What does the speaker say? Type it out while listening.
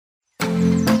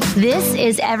This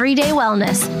is Everyday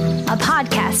Wellness, a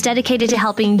podcast dedicated to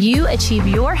helping you achieve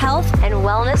your health and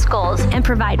wellness goals and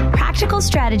provide practical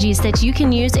strategies that you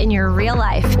can use in your real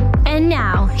life. And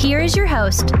now, here is your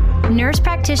host, nurse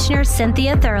practitioner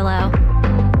Cynthia Thurlow.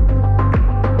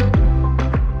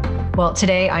 Well,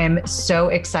 today I am so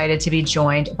excited to be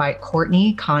joined by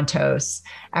Courtney Contos.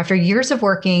 After years of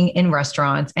working in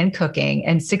restaurants and cooking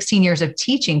and 16 years of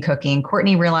teaching cooking,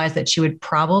 Courtney realized that she would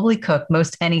probably cook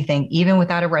most anything, even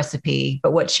without a recipe.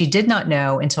 But what she did not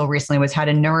know until recently was how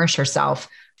to nourish herself.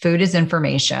 Food is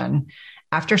information.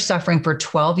 After suffering for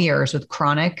 12 years with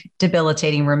chronic,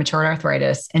 debilitating rheumatoid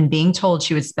arthritis and being told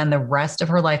she would spend the rest of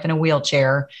her life in a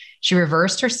wheelchair, she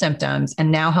reversed her symptoms and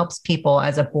now helps people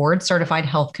as a board-certified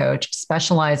health coach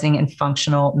specializing in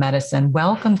functional medicine.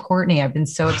 Welcome, Courtney. I've been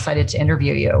so excited to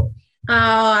interview you. Oh,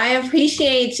 I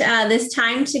appreciate this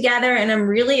time together, and I'm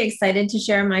really excited to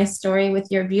share my story with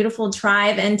your beautiful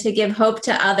tribe and to give hope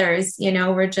to others. You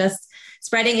know, we're just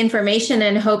spreading information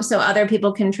and hope so other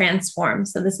people can transform.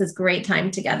 So this is great time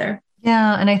together.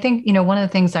 Yeah. And I think, one of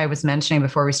the things I was mentioning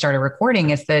before we started recording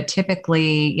is that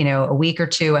typically, a week or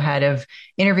two ahead of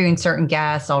interviewing certain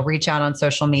guests, I'll reach out on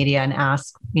social media and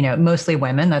ask, mostly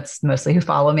women, that's mostly who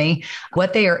follow me,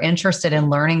 what they are interested in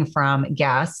learning from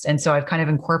guests. And so I've kind of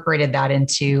incorporated that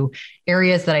into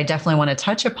areas that I definitely want to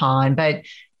touch upon. But,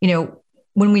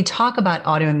 when we talk about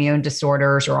autoimmune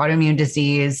disorders or autoimmune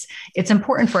disease, it's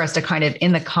important for us to kind of,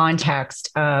 in the context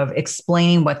of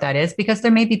explaining what that is, because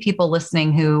there may be people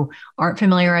listening who aren't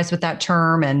familiarized with that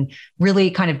term, and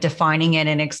really kind of defining it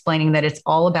and explaining that it's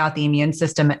all about the immune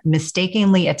system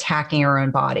mistakenly attacking our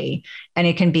own body. And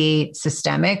it can be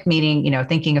systemic, meaning,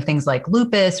 thinking of things like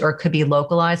lupus, or it could be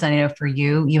localized. I know for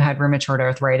you, you had rheumatoid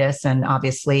arthritis, and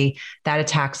obviously that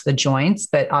attacks the joints,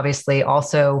 but obviously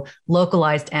also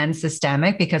localized and systemic,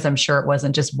 because I'm sure it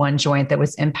wasn't just one joint that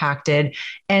was impacted.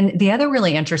 And the other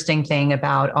really interesting thing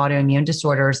about autoimmune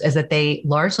disorders is that they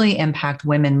largely impact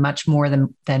women much more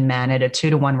than men at a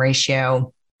 2-to-1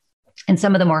 ratio. And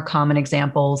some of the more common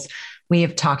examples, we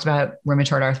have talked about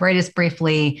rheumatoid arthritis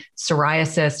briefly,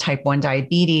 psoriasis, type 1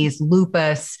 diabetes,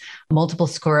 lupus, multiple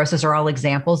sclerosis are all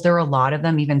examples. There are a lot of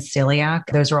them, even celiac.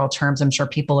 Those are all terms I'm sure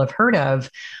people have heard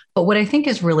of. But what I think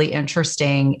is really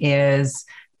interesting is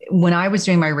when I was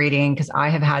doing my reading, because I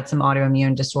have had some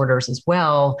autoimmune disorders as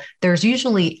well, there's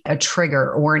usually a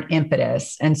trigger or an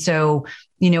impetus. And so,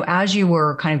 as you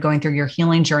were kind of going through your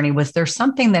healing journey, was there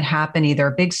something that happened, either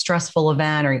a big stressful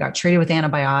event or you got treated with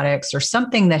antibiotics or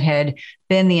something that had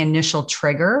been the initial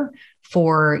trigger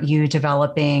for you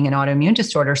developing an autoimmune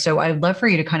disorder? So I'd love for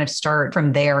you to kind of start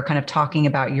from there, kind of talking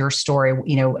about your story,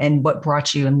 and what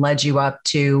brought you and led you up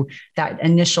to that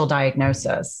initial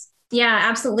diagnosis. Yeah,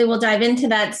 absolutely. We'll dive into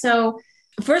that. So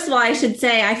first of all, I should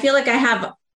say, I feel like I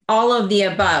have all of the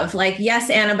above, like, yes,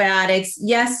 antibiotics,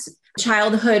 yes,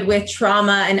 childhood with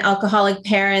trauma and alcoholic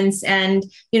parents, and,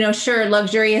 sure,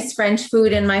 luxurious French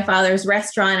food in my father's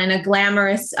restaurant and a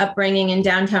glamorous upbringing in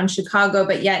downtown Chicago,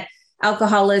 but yet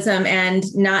alcoholism and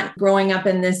not growing up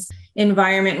in this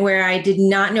environment where I did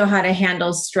not know how to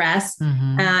handle stress.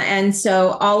 Mm-hmm. And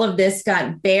so all of this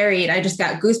got buried. I just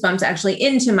got goosebumps actually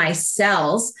into my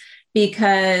cells,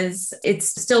 because it's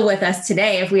still with us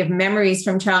today. If we have memories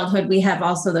from childhood, we have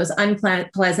also those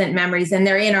unpleasant memories, and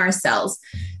they're in our cells.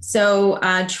 So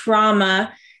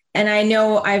trauma, and I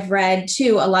know I've read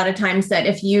too, a lot of times that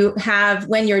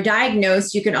when you're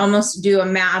diagnosed, you can almost do a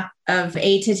map of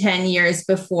 8 to 10 years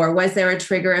before. Was there a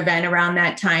trigger event around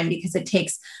that time? Because it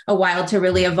takes a while to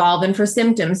really evolve and for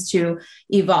symptoms to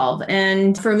evolve.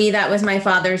 And for me, that was my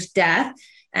father's death.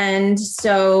 And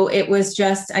so it was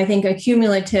just, I think, a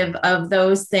cumulative of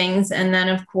those things. And then,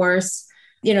 of course,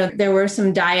 there were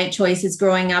some diet choices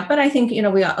growing up, but I think,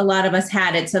 a lot of us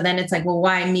had it. So then it's like, well,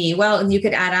 why me? Well, you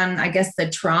could add on, I guess, the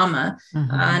trauma,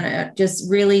 on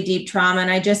just really deep trauma. And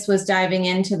I just was diving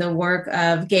into the work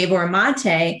of Gabor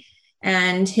Mate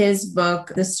and his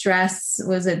book, The Stress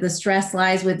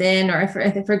Lies Within, or I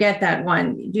forget that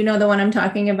one. Do you know the one I'm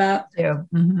talking about? Yeah.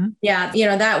 Mm-hmm.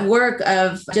 Yeah. that work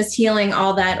of just healing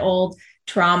all that old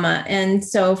trauma. And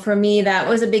so for me, that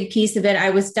was a big piece of it.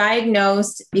 I was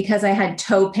diagnosed because I had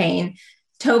toe pain,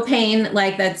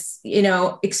 like that's,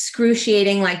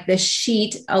 excruciating, like the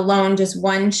sheet alone, just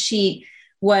one sheet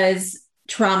was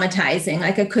traumatizing.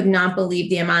 Like I could not believe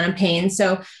the amount of pain.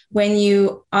 So when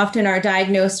you often are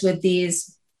diagnosed with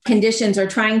these conditions or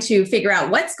trying to figure out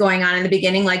what's going on in the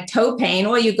beginning, like toe pain,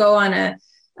 or you go on a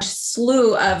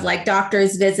slew of like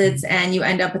doctor's visits and you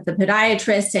end up with the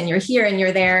podiatrist and you're here and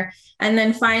you're there. And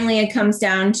then finally it comes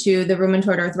down to the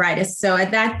rheumatoid arthritis. So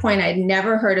at that point, I'd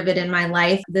never heard of it in my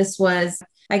life. This was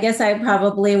I guess I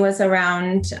probably was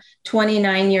around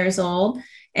 29 years old.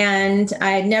 And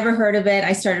I had never heard of it.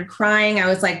 I started crying. I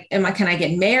was like, can I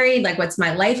get married? Like, what's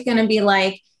my life going to be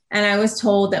like? And I was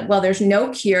told that, well, there's no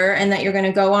cure and that you're going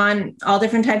to go on all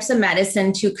different types of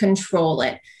medicine to control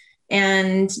it.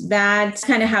 And that's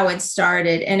kind of how it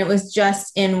started. And it was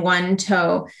just in one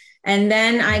toe. And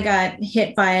then I got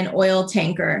hit by an oil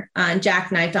tanker,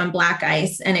 jackknifed on black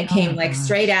ice, and it came like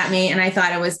straight at me. And I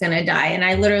thought I was going to die. And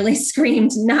I literally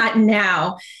screamed, not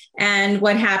now. And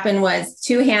what happened was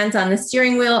 2 hands on the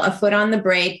steering wheel, a foot on the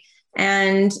brake.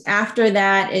 And after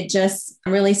that, it just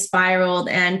really spiraled,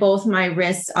 and both my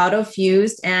wrists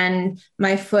auto-fused, and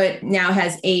my foot now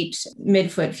has 8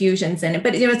 midfoot fusions in it.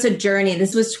 But it's a journey.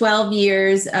 This was 12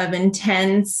 years of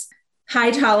intense,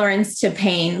 high tolerance to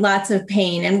pain, lots of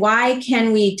pain. And why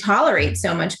can we tolerate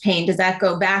so much pain? Does that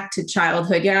go back to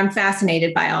childhood? I'm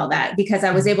fascinated by all that because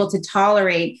I was able to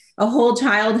tolerate a whole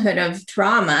childhood of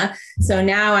trauma. So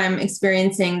now I'm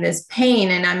experiencing this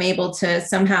pain, and I'm able to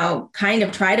somehow kind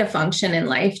of try to function in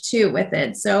life too with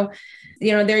it. So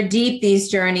they're deep, these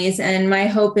journeys. And my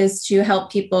hope is to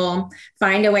help people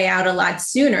find a way out a lot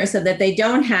sooner so that they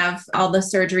don't have all the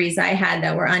surgeries I had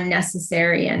that were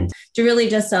unnecessary, and to really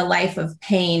just a life of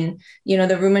pain. The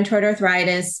rheumatoid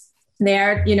arthritis,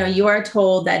 you are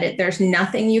told that there's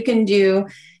nothing you can do.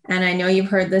 And I know you've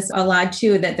heard this a lot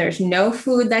too, that there's no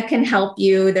food that can help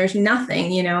you. There's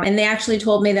nothing, and they actually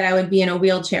told me that I would be in a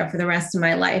wheelchair for the rest of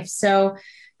my life. So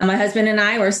my husband and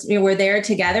I were there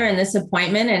together in this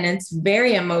appointment, and it's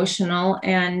very emotional.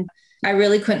 And I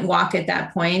really couldn't walk at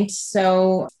that point.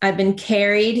 So I've been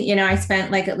carried. I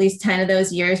spent like at least 10 of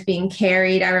those years being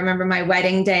carried. I remember my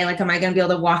wedding day, like, am I going to be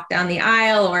able to walk down the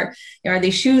aisle, or are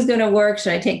these shoes going to work?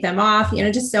 Should I take them off?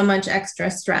 Just so much extra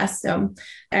stress. So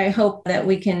I hope that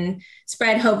we can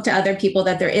spread hope to other people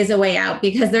that there is a way out,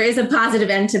 because there is a positive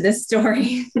end to this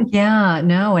story. Yeah,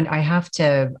 no. And I have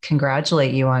to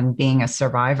congratulate you on being a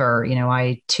survivor.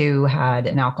 I too had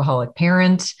an alcoholic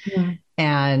parent. Yeah.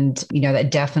 And,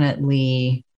 that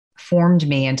definitely formed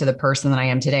me into the person that I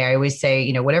am today. I always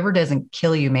say, whatever doesn't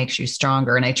kill you makes you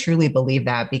stronger. And I truly believe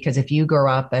that, because if you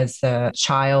grow up as a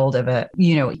child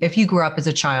if you grew up as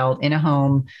a child in a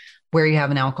home where you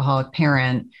have an alcoholic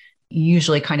parent, you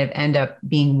usually kind of end up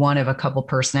being one of a couple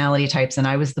personality types. And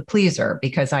I was the pleaser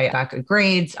because I got good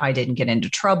grades. I didn't get into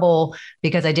trouble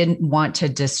because I didn't want to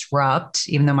disrupt,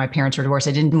 even though my parents were divorced,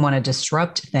 I didn't want to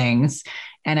disrupt things.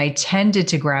 And I tended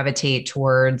to gravitate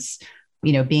towards,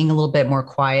 being a little bit more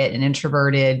quiet and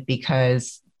introverted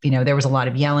because, there was a lot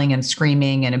of yelling and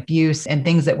screaming and abuse and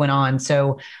things that went on.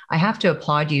 So I have to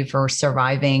applaud you for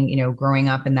surviving, growing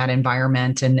up in that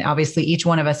environment. And obviously each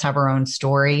one of us have our own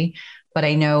story, but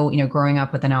I know, growing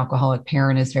up with an alcoholic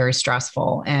parent is very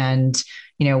stressful. And,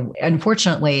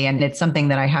 unfortunately, and it's something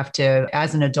that I have to,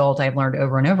 as an adult, I've learned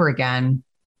over and over again,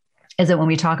 is that when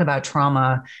we talk about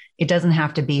trauma, it doesn't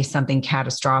have to be something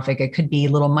catastrophic. It could be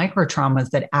little micro traumas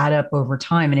that add up over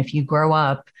time. And if you grow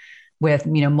up with,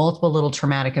 multiple little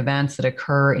traumatic events that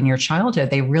occur in your childhood,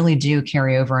 they really do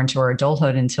carry over into our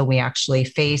adulthood until we actually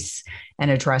face and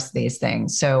address these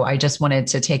things. So I just wanted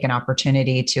to take an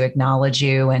opportunity to acknowledge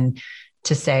you and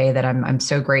to say that I'm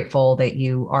so grateful that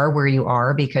you are where you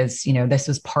are, because, this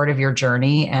was part of your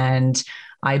journey. And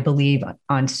I believe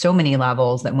on so many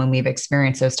levels that when we've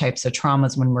experienced those types of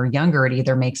traumas when we're younger, it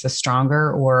either makes us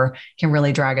stronger or can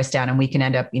really drag us down. And we can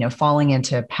end up, falling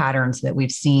into patterns that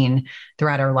we've seen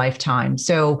throughout our lifetime.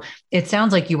 So it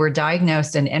sounds like you were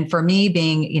diagnosed. And for me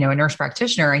being, a nurse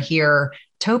practitioner, I hear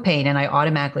toe pain and I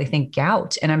automatically think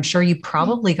gout. And I'm sure you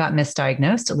probably got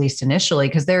misdiagnosed, at least initially,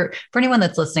 because for anyone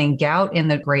that's listening, gout in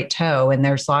the great toe, and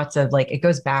there's lots of it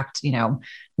goes back to,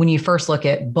 when you first look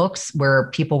at books where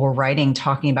people were writing,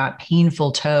 talking about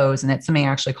painful toes, and it's something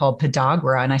actually called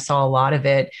podagra. And I saw a lot of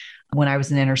it when I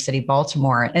was in inner city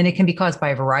Baltimore, and it can be caused by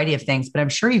a variety of things, but I'm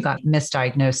sure you got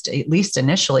misdiagnosed, at least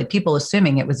initially, people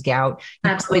assuming it was gout. You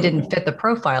absolutely didn't fit the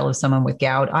profile of someone with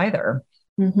gout either.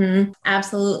 Mm-hmm.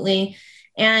 Absolutely.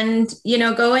 And,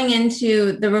 going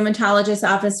into the rheumatologist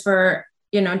office for,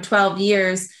 12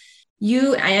 years,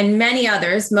 you and many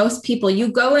others, most people,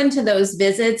 you go into those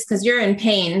visits because you're in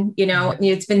pain.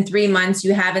 It's been 3 months,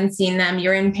 you haven't seen them,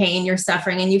 you're in pain, you're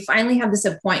suffering, and you finally have this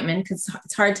appointment because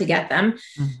it's hard to get them.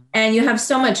 Mm-hmm. And you have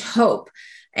so much hope.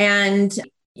 And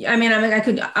I mean, I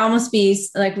could almost be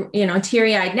like,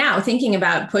 teary eyed now thinking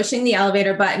about pushing the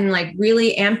elevator button, like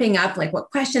really amping up, like,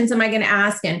 what questions am I going to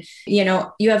ask? And,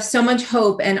 you have so much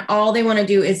hope, and all they want to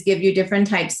do is give you different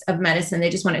types of medicine. They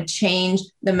just want to change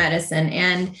the medicine,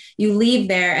 and you leave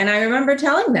there. And I remember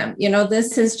telling them,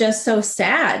 this is just so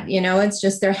sad. It's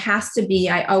just, there has to be,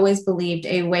 I always believed,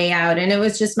 a way out. And it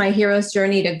was just my hero's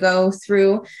journey to go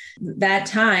through that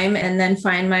time and then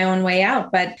find my own way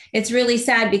out. But it's really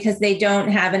sad because they don't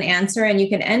have an answer, and you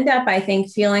can end up, I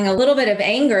think, feeling a little bit of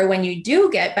anger when you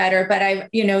do get better. But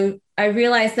I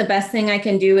realize the best thing I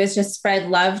can do is just spread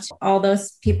love to all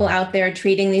those people out there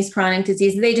treating these chronic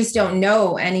diseases. They just don't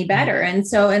know any better. And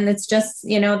it's just,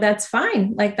 that's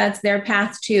fine. Like, that's their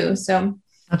path too. So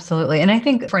absolutely. And I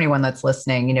think for anyone that's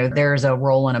listening, there's a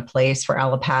role and a place for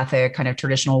allopathic, kind of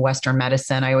traditional Western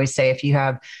medicine. I always say, if you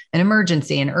have an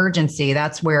emergency, an urgency,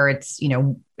 that's where it's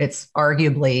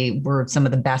arguably, we're some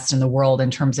of the best in the world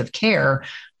in terms of care.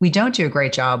 We don't do a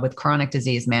great job with chronic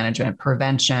disease management,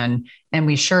 prevention, and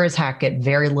we sure as heck get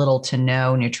very little to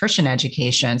no nutrition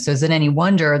education. So is it any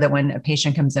wonder that when a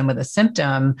patient comes in with a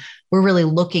symptom, we're really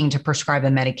looking to prescribe a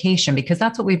medication, because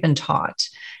that's what we've been taught.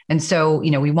 And so,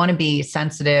 we want to be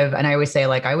sensitive. And I always say,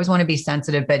 I always want to be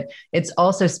sensitive, but it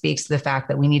also speaks to the fact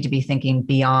that we need to be thinking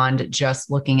beyond just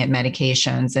looking at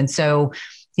medications. And so,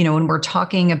 when we're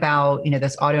talking about,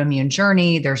 this autoimmune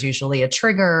journey, there's usually a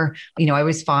trigger. I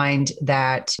always find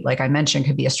that, like I mentioned,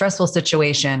 could be a stressful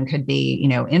situation, could be,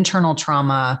 internal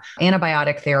trauma.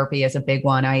 Antibiotic therapy is a big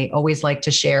one. I always like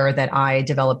to share that I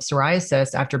developed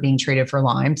psoriasis after being treated for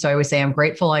Lyme. So I always say I'm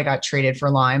grateful I got treated for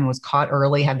Lyme, was caught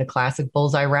early, had the classic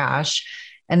bullseye rash,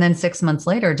 and then 6 months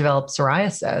later developed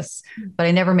psoriasis. But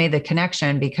I never made the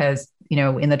connection because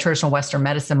in the traditional Western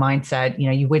medicine mindset,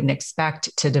 you wouldn't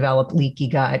expect to develop leaky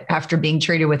gut after being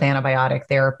treated with antibiotic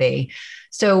therapy.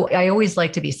 So I always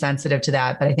like to be sensitive to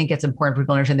that, but I think it's important for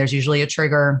people to understand there's usually a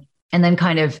trigger. And then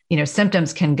kind of,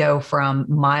 symptoms can go from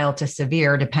mild to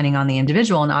severe depending on the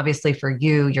individual. And obviously for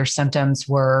you, your symptoms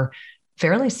were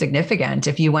fairly significant.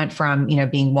 If you went from,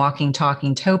 being walking,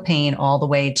 talking, toe pain all the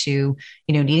way to,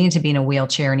 needing to be in a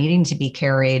wheelchair, needing to be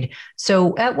carried.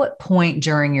 So at what point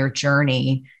during your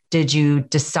journey did you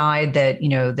decide that,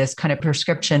 this kind of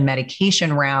prescription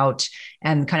medication route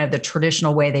and kind of the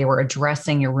traditional way they were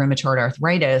addressing your rheumatoid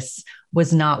arthritis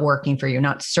was not working for you,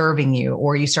 not serving you,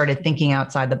 or you started thinking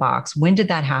outside the box? When did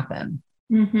that happen?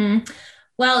 Mm-hmm.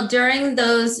 Well, during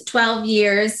those 12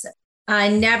 years, I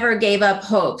never gave up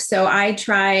hope. So I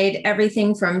tried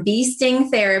everything from bee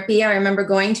sting therapy. I remember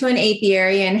going to an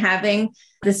apiary and having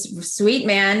this sweet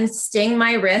man sting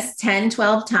my wrist 10,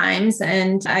 12 times.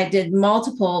 And I did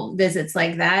multiple visits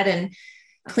like that and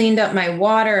cleaned up my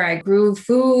water. I grew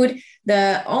food.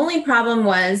 The only problem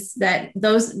was that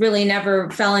those really never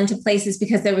fell into places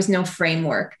because there was no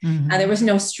framework. Mm-hmm. There was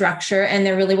no structure, and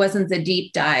there really wasn't the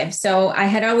deep dive. So I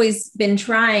had always been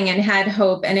trying and had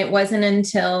hope. And it wasn't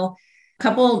until a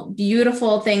couple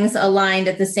beautiful things aligned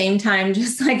at the same time,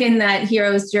 just like in that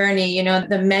hero's journey,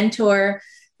 the mentor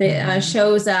that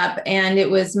shows up. And it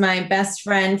was my best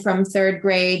friend from third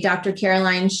grade, Dr.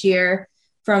 Caroline Shear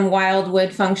from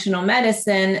Wildwood Functional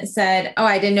Medicine, said, "Oh,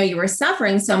 I didn't know you were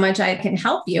suffering so much. I can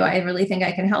help you. I really think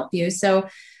I can help you." So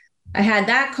I had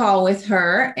that call with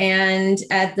her. And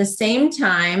at the same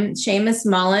time, Seamus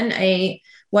Mullen, a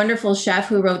wonderful chef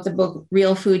who wrote the book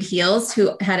Real Food Heals,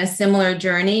 who had a similar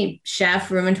journey, chef,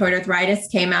 rheumatoid arthritis,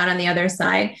 came out on the other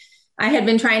side. I had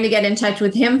been trying to get in touch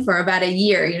with him for about a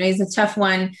year. He's a tough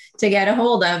one to get a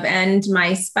hold of. And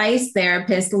my spice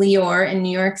therapist, Lior, in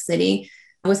New York City,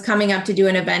 was coming up to do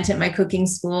an event at my cooking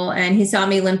school. And he saw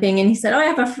me limping and he said, "Oh, I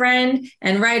have a friend."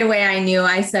 And right away I knew.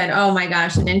 I said, "Oh my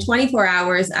gosh." And in 24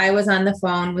 hours, I was on the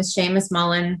phone with Seamus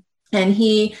Mullen, and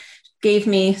he gave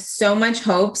me so much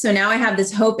hope. So now I have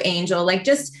this hope angel, like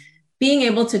just being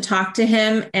able to talk to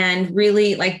him and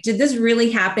really like, did this really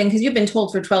happen? Because you've been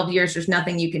told for 12 years, there's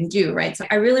nothing you can do, right? So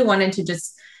I really wanted to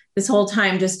just this whole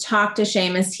time, just talk to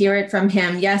Seamus, hear it from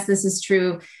him. Yes, this is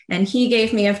true. And he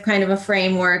gave me a kind of a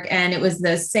framework, and it was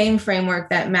the same framework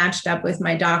that matched up with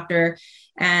my doctor,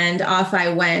 and off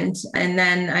I went. And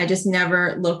then I just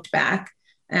never looked back.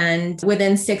 And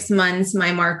within 6 months,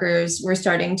 my markers were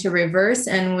starting to reverse.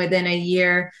 And within a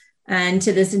year, and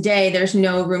to this day, there's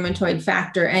no rheumatoid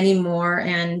factor anymore.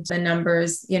 And the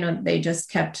numbers, they just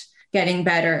kept getting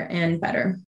better and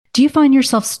better. Do you find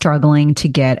yourself struggling to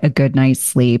get a good night's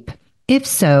sleep? If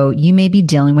so, you may be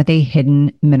dealing with a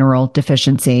hidden mineral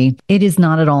deficiency. It is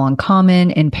not at all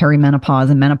uncommon in perimenopause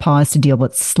and menopause to deal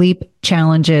with sleep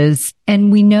challenges.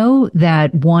 And we know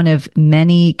that one of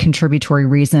many contributory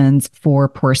reasons for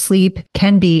poor sleep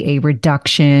can be a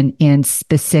reduction in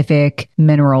specific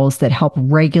minerals that help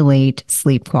regulate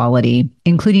sleep quality,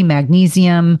 including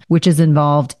magnesium, which is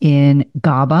involved in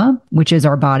GABA, which is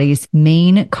our body's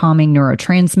main calming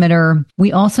neurotransmitter.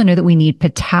 We also know that we need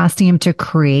potassium to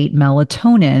create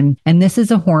melatonin. And this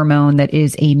is a hormone that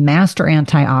is a master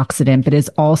antioxidant, but is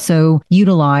also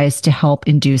utilized to help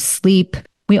induce sleep.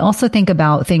 We also think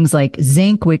about things like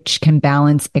zinc, which can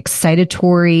balance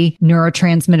excitatory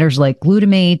neurotransmitters like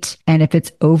glutamate. And if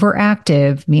it's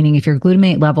overactive, meaning if your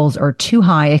glutamate levels are too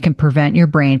high, it can prevent your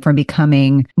brain from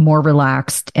becoming more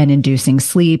relaxed and inducing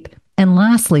sleep. And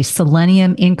lastly,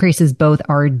 selenium increases both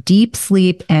our deep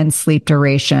sleep and sleep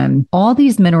duration. All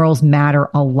these minerals matter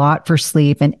a lot for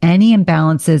sleep, and any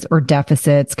imbalances or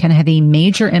deficits can have a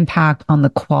major impact on the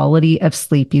quality of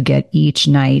sleep you get each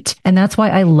night. And that's why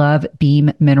I love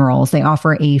Beam Minerals. They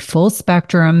offer a full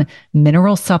spectrum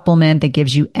mineral supplement that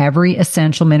gives you every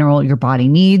essential mineral your body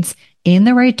needs in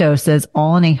the right doses,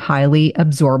 all in a highly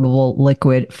absorbable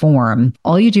liquid form.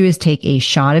 All you do is take a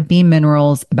shot of Beam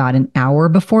Minerals about an hour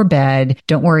before bed.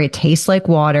 Don't worry, it tastes like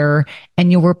water,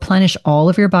 and you'll replenish all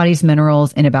of your body's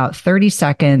minerals in about 30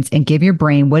 seconds and give your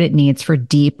brain what it needs for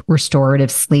deep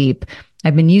restorative sleep.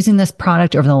 I've been using this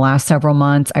product over the last several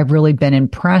months. I've really been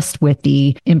impressed with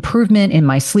the improvement in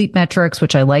my sleep metrics,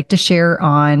 which I like to share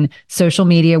on social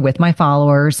media with my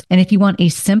followers. And if you want a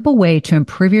simple way to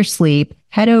improve your sleep,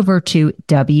 head over to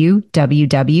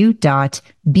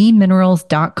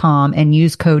www.beamminerals.com and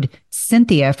use code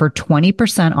Cynthia for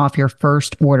 20% off your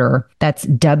first order. That's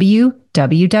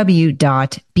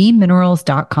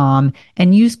www.beamminerals.com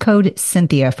and use code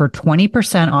Cynthia for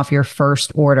 20% off your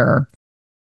first order.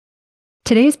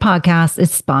 Today's podcast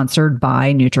is sponsored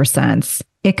by NutriSense.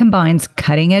 It combines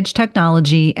cutting-edge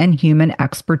technology and human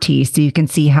expertise so you can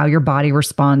see how your body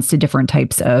responds to different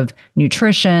types of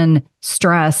nutrition,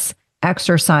 stress,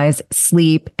 exercise,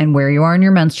 sleep, and where you are in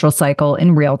your menstrual cycle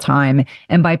in real time.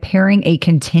 And by pairing a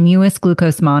continuous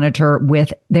glucose monitor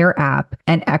with their app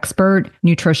and expert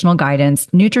nutritional guidance,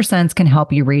 NutriSense can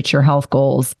help you reach your health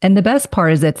goals. And the best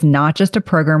part is it's not just a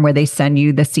program where they send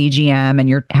you the CGM and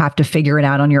you have to figure it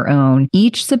out on your own.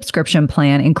 Each subscription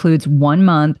plan includes 1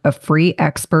 month of free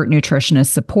expert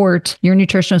nutritionist support. Your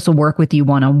nutritionist will work with you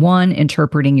one-on-one,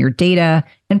 interpreting your data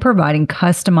and providing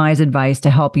customized advice to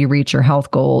help you reach your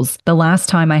health goals. The last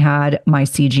time I had my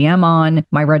CGM on,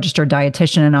 my registered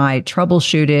dietitian and I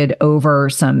troubleshooted over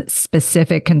some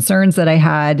specific concerns that I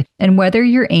had. And whether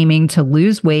you're aiming to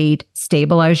lose weight,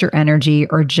 stabilize your energy,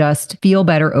 or just feel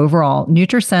better overall,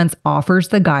 NutriSense offers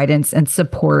the guidance and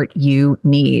support you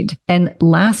need. And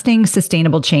lasting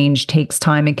sustainable change takes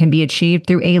time and can be achieved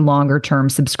through a longer-term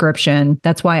subscription.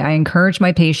 That's why I encourage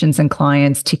my patients and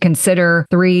clients to consider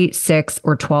 3, 6,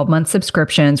 or 12-month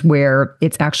subscriptions where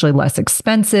it's actually less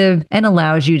expensive and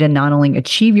allows you to not only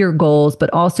achieve your goals,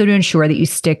 but also to ensure that you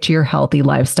stick to your healthy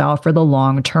lifestyle for the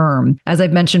long term. As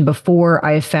I've mentioned before,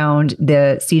 I have found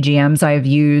the CGMs I've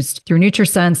used through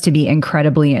NutriSense to be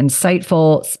incredibly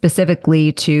insightful,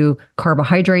 specifically to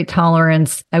carbohydrate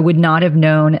tolerance. I would not have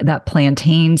known that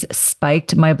plantains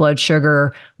spiked my blood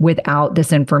sugar without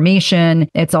this information.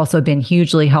 It's also been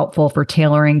hugely helpful for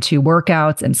tailoring to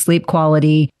workouts and sleep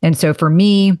quality. And so for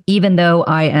me, even though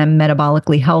I am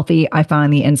metabolically healthy, I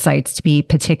find the insights to be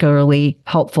particularly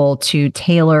helpful to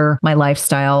tailor my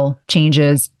lifestyle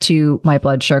changes to my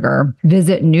blood sugar.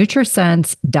 Visit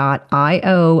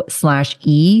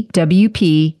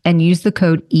nutrisense.io/EWP and use the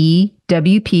code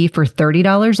EWP for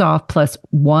 $30 off plus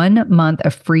 1 month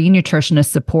of free nutritionist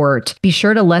support. Be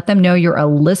sure to let them know you're a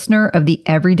listener of the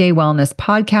Everyday Wellness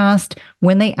podcast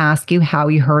when they ask you how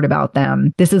you heard about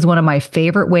them. This is one of my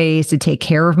favorite ways to take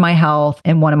care of my health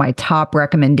and one of my top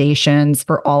recommendations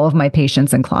for all of my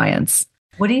patients and clients.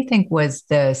 What do you think was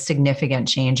the significant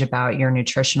change about your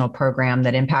nutritional program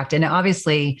that impacted? And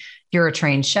obviously, you're a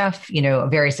trained chef, a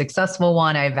very successful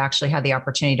one. I've actually had the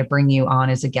opportunity to bring you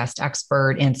on as a guest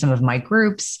expert in some of my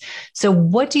groups. So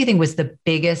what do you think was the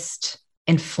biggest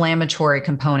inflammatory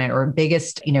component or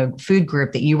biggest, food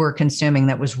group that you were consuming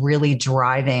that was really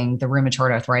driving the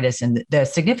rheumatoid arthritis and the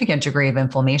significant degree of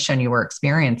inflammation you were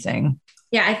experiencing?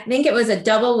 Yeah, I think it was a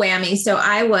double whammy. So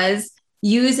I was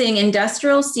using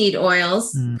industrial seed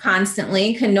oils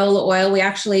constantly, canola oil. We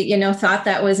actually, thought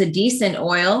that was a decent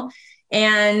oil.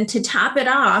 And to top it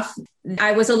off,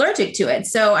 I was allergic to it.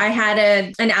 So I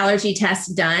had an allergy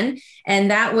test done,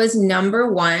 and that was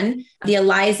number one, the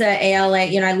ELISA ALA.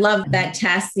 I love that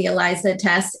test, the ELISA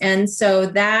test. And so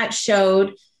that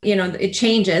showed, it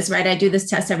changes, right? I do this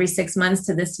test every 6 months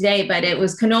to this day, but it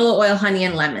was canola oil, honey,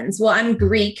 and lemons. Well, I'm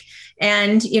Greek.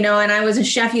 And, and I was a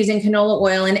chef using canola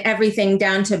oil and everything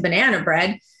down to banana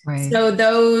bread. Right. So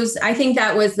I think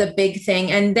that was the big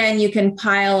thing. And then you can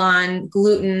pile on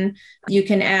gluten. You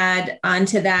can add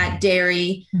onto that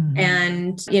dairy. Mm-hmm.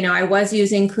 And, I was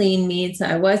using clean meats.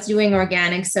 I was doing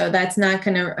organic. So that's not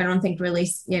going to, I don't think really,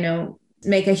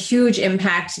 make a huge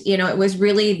impact. It was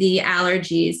really the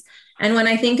allergies. And when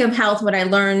I think of health, what I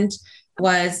learned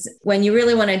was when you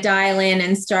really want to dial in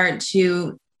and start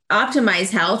to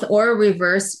optimize health or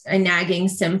reverse a nagging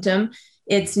symptom,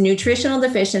 it's nutritional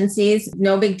deficiencies.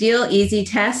 No big deal. Easy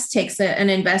test, takes an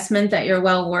investment that you're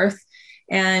well worth.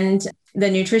 And the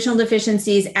nutritional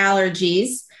deficiencies,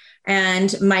 allergies,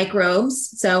 and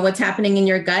microbes. So what's happening in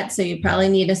your gut? So you probably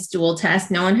need a stool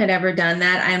test. No one had ever done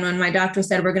that. And when my doctor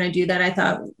said we're going to do that, I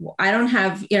thought, I don't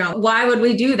have, why would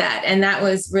we do that? And that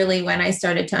was really when I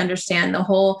started to understand the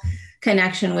whole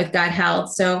connection with gut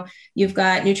health. So you've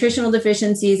got nutritional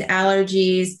deficiencies,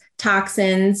 allergies,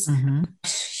 toxins,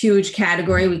 huge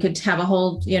category. We could have a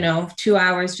whole, 2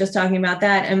 hours just talking about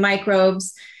that, and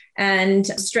microbes and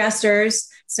stressors.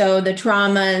 So the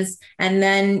traumas, and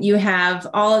then you have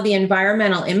all of the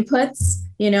environmental inputs,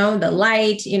 the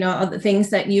light, all the things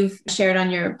that you've shared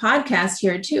on your podcast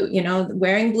here too,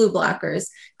 wearing blue blockers,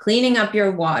 cleaning up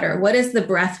your water. What is the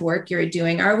breath work you're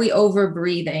doing? Are we over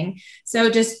breathing? So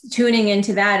just tuning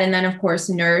into that. And then of course,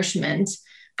 nourishment.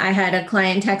 I had a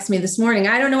client text me this morning.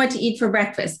 I don't know what to eat for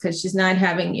breakfast because she's not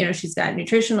having, she's got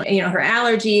nutritional, her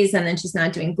allergies, and then she's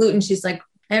not doing gluten. She's like,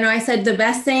 and I said, the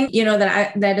best thing,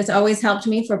 that has always helped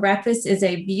me for breakfast is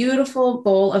a beautiful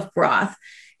bowl of broth.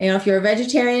 If you're a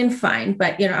vegetarian, fine,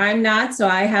 but I'm not. So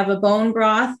I have a bone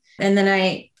broth, and then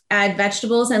I add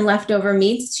vegetables and leftover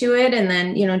meats to it. And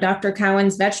then, Dr.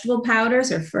 Cowan's vegetable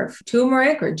powders, or for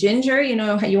turmeric or ginger, you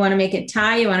want to make it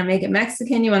Thai, you want to make it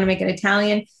Mexican, you want to make it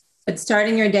Italian, but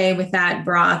starting your day with that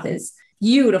broth is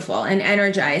beautiful and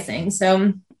energizing.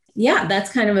 So yeah,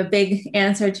 that's kind of a big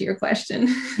answer to your question.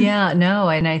 Yeah, no.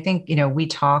 And I think, we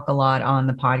talk a lot on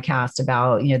the podcast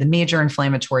about, the major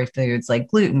inflammatory foods like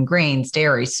gluten, grains,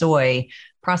 dairy, soy,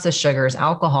 processed sugars,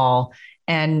 alcohol.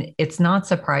 And it's not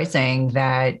surprising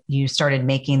that you started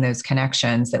making those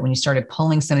connections, that when you started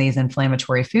pulling some of these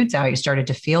inflammatory foods out, you started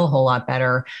to feel a whole lot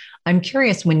better. I'm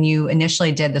curious, when you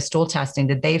initially did the stool testing,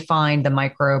 did they find the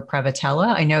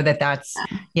microprevotella? I know that's,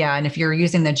 yeah. And if you're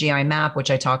using the GI map,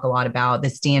 which I talk a lot about,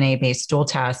 this DNA-based stool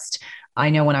test, I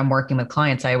know when I'm working with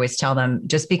clients, I always tell them,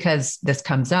 just because this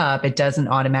comes up, it doesn't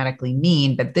automatically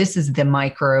mean that this is the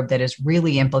microbe that is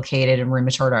really implicated in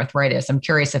rheumatoid arthritis. I'm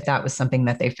curious if that was something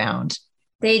that they found.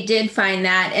 They did find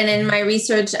that. And in my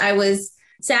research, I was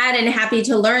sad and happy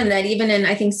to learn that even in,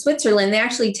 I think, Switzerland, they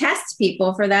actually test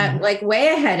people for that like way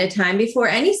ahead of time before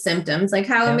any symptoms. Like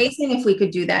how amazing if we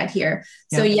could do that here.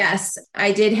 So yes,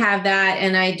 I did have that,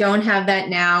 and I don't have that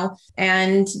now.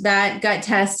 And that gut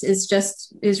test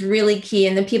is really key.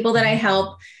 And the people that I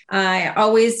help, I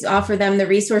always offer them the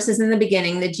resources in the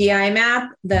beginning, the GI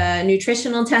map, the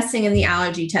nutritional testing, and the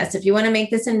allergy test. If you want to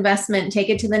make this investment, take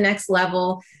it to the next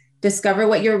level, discover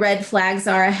what your red flags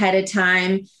are ahead of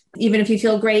time. Even if you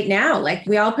feel great now, like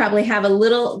we all probably have a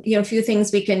little, few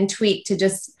things we can tweak to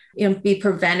just, be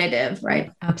preventative, right?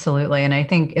 Absolutely. And I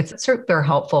think it's super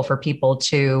helpful for people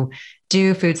to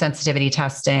do food sensitivity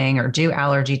testing or do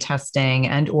allergy testing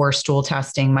and or stool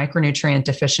testing, micronutrient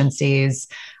deficiencies.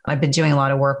 I've been doing a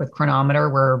lot of work with Chronometer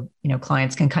where,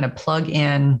 clients can kind of plug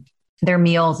in their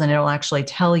meals and it'll actually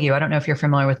tell you. I don't know if you're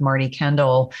familiar with Marty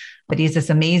Kendall, but he's this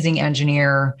amazing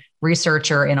engineer,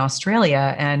 researcher in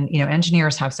Australia. And,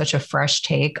 engineers have such a fresh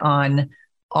take on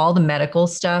all the medical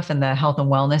stuff and the health and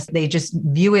wellness. They just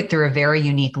view it through a very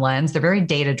unique lens. They're very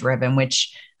data driven,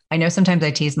 which I know sometimes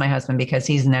I tease my husband because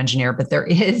he's an engineer, but there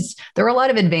are a lot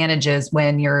of advantages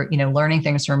when you're, learning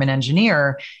things from an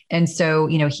engineer. And so,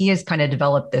 he has kind of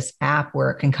developed this app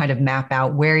where it can kind of map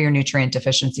out where your nutrient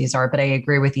deficiencies are. But I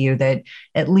agree with you that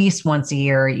at least once a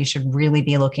year, you should really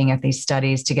be looking at these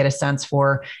studies to get a sense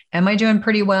for, am I doing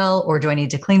pretty well, or do I need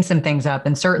to clean some things up?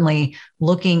 And certainly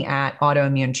looking at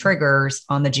autoimmune triggers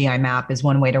on the GI map is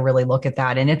one way to really look at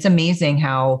that. And it's amazing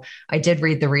how I did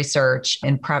read the research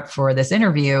in prep for this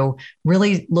interview,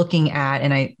 really looking at,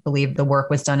 and I believe the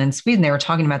work was done in Sweden, they were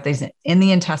talking about these in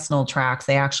the intestinal tracts,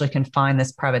 they actually can find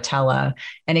this prevotella,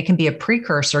 and it can be a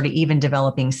precursor to even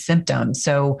developing symptoms.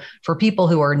 So for people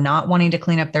who are not wanting to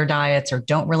clean up their diets or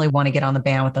don't really want to get on the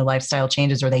band with the lifestyle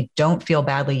changes, or they don't feel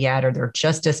badly yet, or they're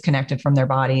just disconnected from their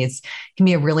bodies, it can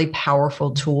be a really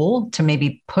powerful tool to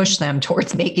maybe push them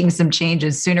towards making some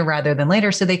changes sooner rather than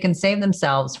later so they can save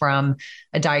themselves from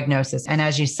a diagnosis. And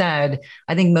as you said,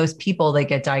 I think most people that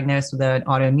get diagnosed with an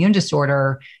autoimmune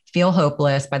disorder feel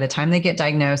hopeless. By the time they get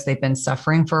diagnosed, they've been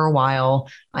suffering for a while.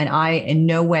 And I, in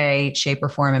no way, shape, or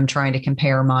form, am trying to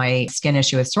compare my skin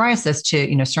issue with psoriasis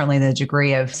to, certainly the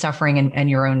degree of suffering and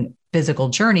your own physical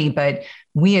journey. But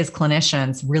we as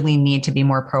clinicians really need to be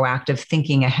more proactive,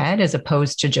 thinking ahead as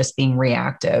opposed to just being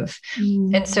reactive.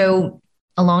 And so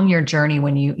along your journey,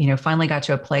 when you finally got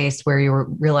to a place where you were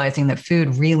realizing that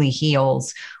food really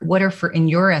heals, what are, in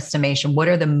your estimation, what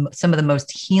are some of the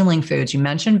most healing foods? You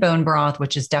mentioned bone broth,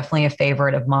 which is definitely a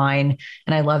favorite of mine.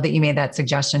 And I love that you made that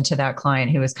suggestion to that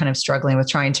client who was kind of struggling with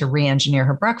trying to re-engineer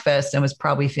her breakfast and was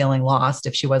probably feeling lost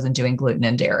if she wasn't doing gluten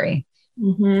and dairy.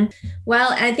 Mm-hmm. Well,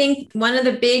 I think one of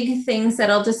the big things that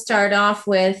I'll just start off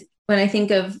with when I think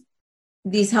of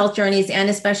these health journeys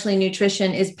and especially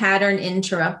nutrition is pattern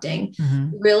interrupting.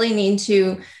 We really need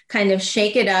to kind of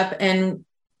shake it up and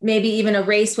maybe even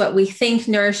erase what we think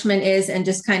nourishment is and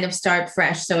just kind of start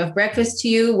fresh. So if breakfast to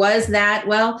you was that,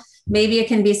 well, maybe it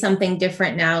can be something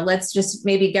different now. Let's just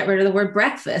maybe get rid of the word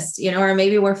breakfast, or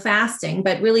maybe we're fasting,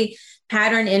 but really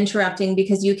pattern interrupting,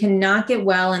 because you cannot get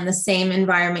well in the same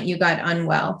environment you got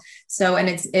unwell. So,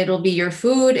 and it'll be your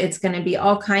food. It's going to be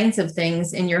all kinds of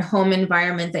things in your home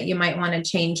environment that you might want to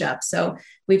change up. So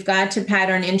we've got to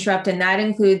pattern interrupt. And that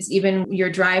includes even your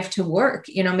drive to work.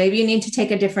 Maybe you need to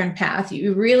take a different path.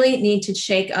 You really need to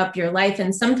shake up your life.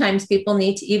 And sometimes people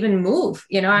need to even move,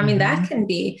 that can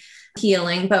be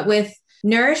healing. But with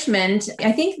nourishment,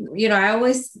 I think, I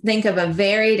always think of a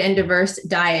varied and diverse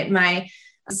diet. My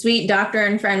sweet doctor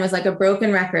and friend was like a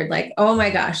broken record, like, oh my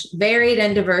gosh, varied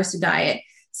and diverse diet.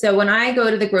 So when I go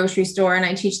to the grocery store, and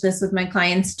I teach this with my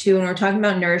clients too, and we're talking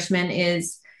about nourishment,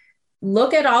 is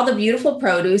look at all the beautiful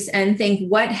produce and think,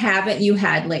 what haven't you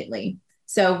had lately?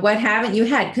 So what haven't you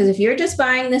had? Because if you're just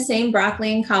buying the same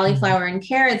broccoli and cauliflower and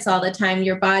carrots all the time,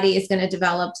 your body is going to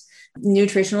develop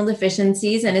nutritional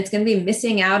deficiencies, and it's going to be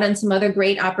missing out on some other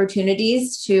great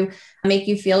opportunities to make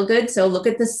you feel good. So look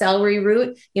at the celery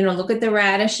root, look at the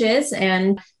radishes.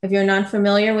 And if you're not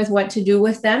familiar with what to do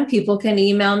with them, people can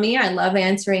email me. I love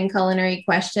answering culinary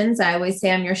questions. I always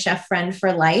say I'm your chef friend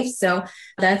for life. So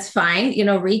that's fine.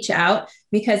 Reach out,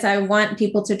 because I want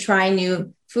people to try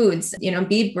new foods.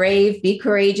 Be brave, be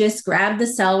courageous, grab the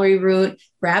celery root,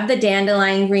 grab the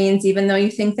dandelion greens, even though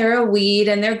you think they're a weed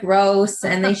and they're gross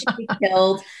and they should be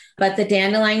killed. But the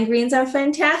dandelion greens are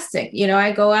fantastic.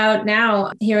 I go out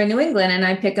now here in New England and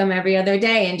I pick them every other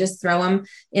day and just throw them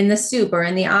in the soup or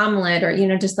in the omelet,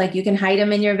 or, just like you can hide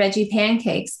them in your veggie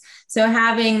pancakes. So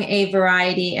having a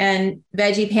variety, and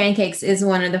veggie pancakes is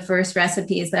one of the first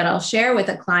recipes that I'll share with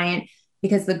a client,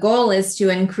 because the goal is to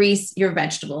increase your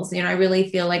vegetables. I really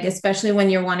feel like, especially when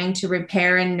you're wanting to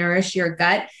repair and nourish your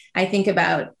gut, I think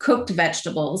about cooked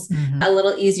vegetables, a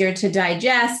little easier to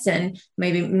digest and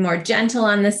maybe more gentle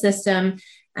on the system.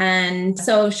 And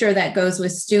so sure, that goes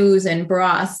with stews and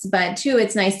broths, but too,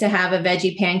 it's nice to have a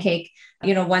veggie pancake,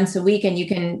 once a week, and you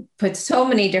can put so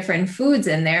many different foods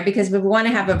in there, because we want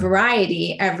to have a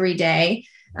variety every day.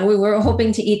 We were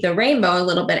hoping to eat the rainbow a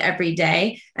little bit every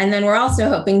day. And then we're also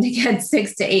hoping to get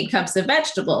 6 to 8 cups of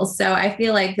vegetables. So I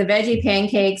feel like the veggie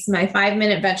pancakes, my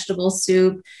 5-minute vegetable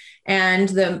soup, and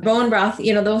the bone broth,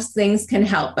 those things can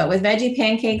help. But with veggie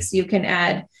pancakes, you can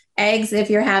add eggs if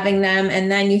you're having them.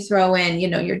 And then you throw in,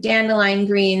 your dandelion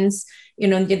greens,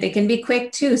 they can be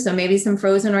quick too. So maybe some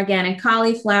frozen organic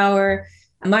cauliflower,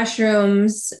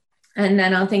 mushrooms. And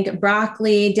then I'll think of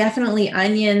broccoli, definitely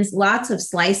onions, lots of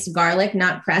sliced garlic,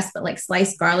 not pressed, but like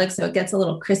sliced garlic. So it gets a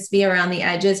little crispy around the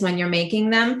edges when you're making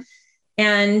them.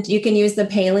 And you can use the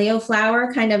paleo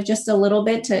flour, kind of just a little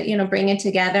bit to, bring it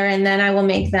together. And then I will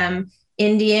make them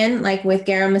Indian, like with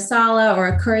garam masala or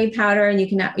a curry powder. And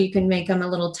you can make them a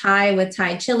little Thai with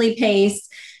Thai chili paste.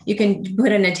 You can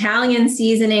put an Italian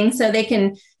seasoning, so they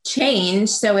can change.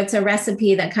 So it's a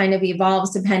recipe that kind of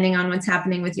evolves depending on what's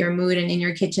happening with your mood and in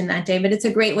your kitchen that day. But it's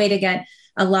a great way to get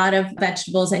a lot of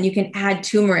vegetables, and you can add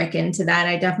turmeric into that.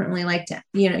 I definitely like to,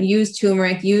 use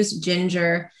turmeric, use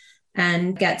ginger,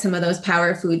 and get some of those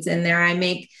power foods in there.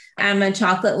 I'm a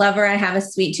chocolate lover. I have a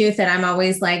sweet tooth that I'm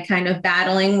always like kind of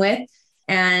battling with.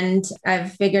 And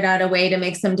I've figured out a way to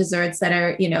make some desserts that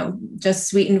are, just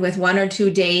sweetened with 1 or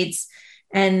 2 dates.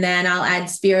 And then I'll add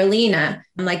spirulina,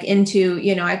 like into,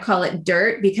 I call it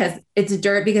dirt, because it's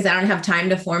dirt because I don't have time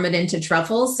to form it into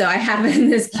truffles. So I have in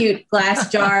this cute glass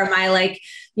jar, my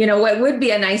what would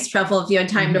be a nice truffle if you had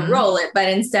time to roll it. But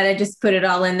instead I just put it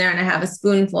all in there and I have a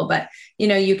spoonful. But,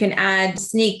 you can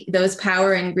sneak those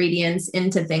power ingredients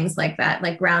into things like that,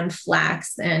 like ground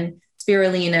flax and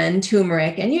spirulina and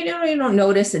turmeric. And you don't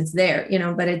notice it's there,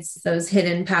 but it's those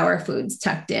hidden power foods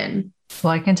tucked in.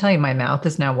 Well, I can tell you my mouth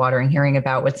is now watering hearing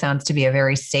about what sounds to be a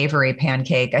very savory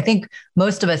pancake. I think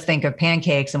most of us think of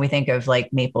pancakes and we think of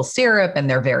like maple syrup and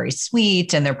they're very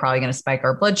sweet and they're probably going to spike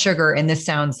our blood sugar. And this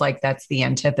sounds like that's the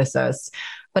antithesis.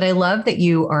 But I love that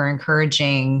you are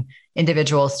encouraging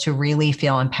individuals to really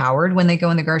feel empowered when they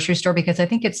go in the grocery store, because I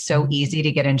think it's so easy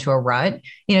to get into a rut,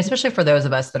 especially for those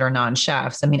of us that are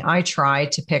non-chefs. I mean, I try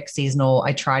to pick seasonal,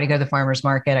 I try to go to the farmer's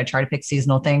market, I try to pick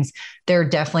seasonal things. There are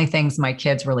definitely things my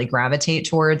kids really gravitate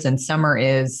towards. And summer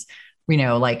is,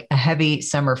 like a heavy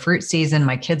summer fruit season.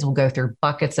 My kids will go through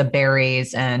buckets of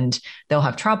berries and they'll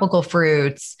have tropical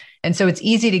fruits. And so it's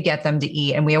easy to get them to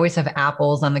eat. And we always have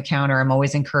apples on the counter. I'm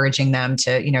always encouraging them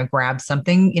to, grab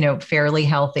something, fairly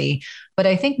healthy. But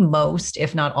I think most,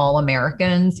 if not all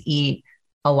Americans eat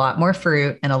a lot more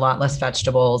fruit and a lot less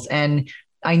vegetables. And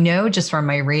I know just from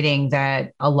my reading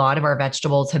that a lot of our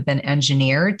vegetables have been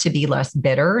engineered to be less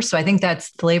bitter. So I think that's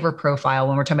flavor profile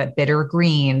when we're talking about bitter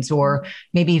greens or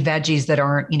maybe veggies that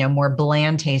aren't, more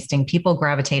bland tasting. People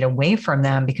gravitate away from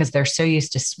them because they're so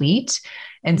used to sweet.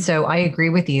 And so I agree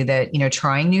with you that,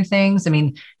 trying new things. I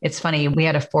mean, it's funny. We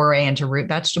had a foray into root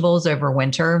vegetables over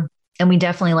winter, and we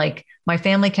definitely my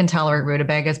family can tolerate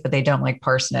rutabagas, but they don't like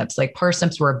parsnips. Like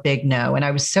parsnips were a big no. And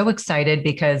I was so excited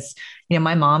because,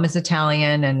 my mom is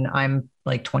Italian and I'm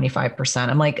like 25%.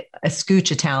 I'm like a scooch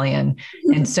Italian.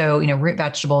 And so, root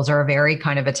vegetables are a very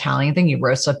kind of Italian thing. You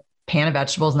roast a pan of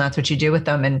vegetables and that's what you do with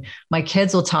them. And my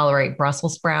kids will tolerate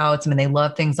Brussels sprouts. I mean, they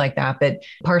love things like that, but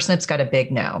parsnips got a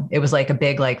big no. It was like a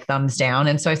big, thumbs down.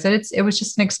 And so I said, it was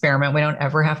just an experiment. We don't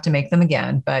ever have to make them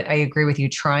again, but I agree with you,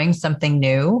 trying something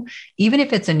new, even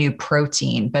if it's a new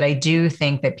protein. But I do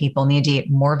think that people need to eat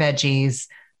more veggies,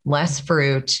 less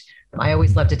fruit. I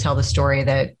always love to tell the story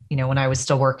that, when I was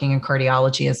still working in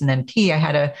cardiology as an NP, I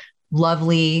had a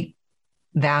lovely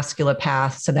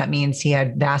vasculopath. So that means he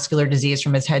had vascular disease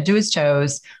from his head to his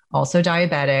toes, also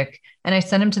diabetic. And I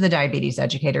sent him to the diabetes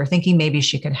educator thinking maybe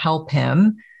she could help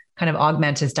him kind of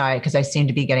augment his diet because I seemed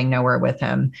to be getting nowhere with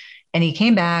him. And he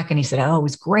came back and he said, "Oh, it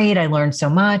was great. I learned so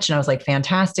much." And I was like,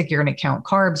 "Fantastic. You're going to count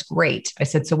carbs. Great." I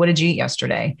said, "So what did you eat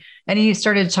yesterday?" And he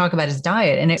started to talk about his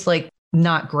diet and it's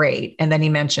not great. And then he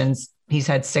mentions he's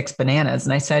had 6 bananas.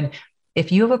 And I said, if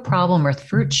you have a problem with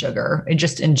fruit sugar and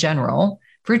just in general,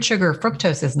 fruit sugar,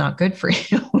 fructose is not good for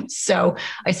you. So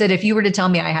I said, if you were to tell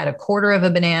me I had a quarter of a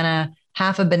banana,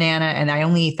 half a banana, and I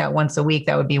only eat that once a week,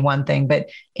 that would be one thing. But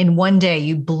in one day,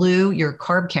 you blew your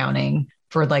carb counting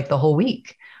for the whole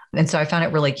week. And so I found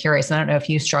it really curious. And I don't know if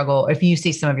you struggle, if you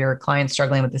see some of your clients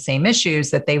struggling with the same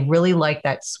issues, that they really like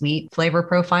that sweet flavor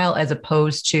profile as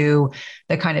opposed to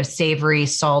the kind of savory,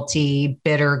 salty,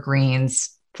 bitter greens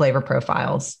flavor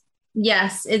profiles.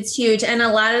 Yes, it's huge. And a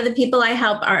lot of the people I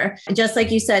help are, just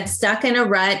like you said, stuck in a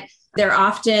rut. They're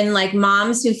often like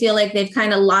moms who feel like they've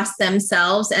kind of lost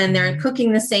themselves and they're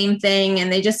cooking the same thing and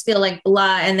they just feel like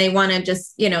blah, and they want to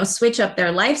just, switch up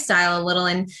their lifestyle a little.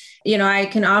 And, I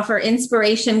can offer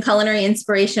inspiration, culinary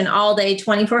inspiration all day,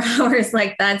 24 hours.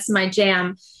 That's my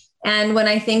jam. And when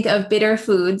I think of bitter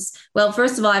foods, well,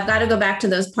 first of all, I've got to go back to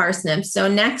those parsnips. So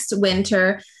next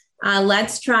winter,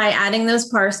 let's try adding those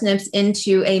parsnips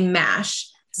into a mash.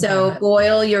 So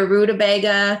boil your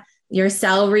rutabaga, your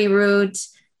celery root,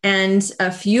 and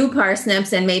a few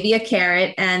parsnips and maybe a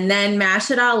carrot, and then mash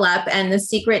it all up. And the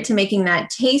secret to making that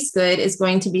taste good is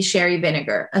going to be sherry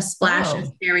vinegar, a splash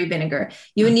of sherry vinegar.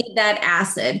 You need that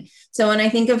acid. So when I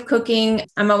think of cooking,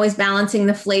 I'm always balancing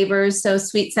the flavors. So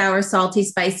sweet, sour, salty,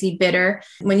 spicy, bitter.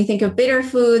 When you think of bitter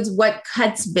foods, what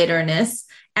cuts bitterness?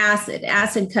 Acid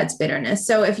cuts bitterness.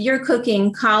 So if you're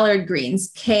cooking collard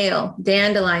greens, kale,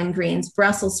 dandelion greens,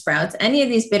 Brussels sprouts, any of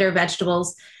these bitter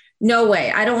vegetables, no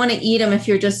way. I don't want to eat them if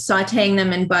you're just sauteing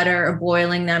them in butter or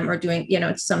boiling them or doing,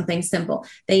 something simple.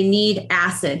 They need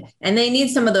acid and they need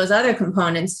some of those other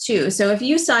components too. So if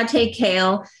you saute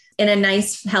kale in a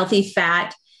nice, healthy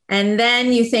fat, and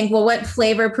then you think, well, what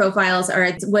flavor profiles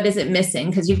what is it missing?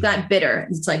 Because you've got bitter.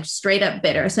 It's straight up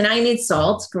bitter. So now you need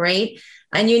salt. Great.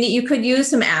 And you could use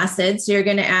some acid. So you're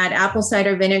going to add apple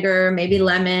cider vinegar, maybe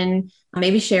lemon,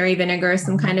 maybe sherry vinegar,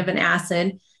 some kind of an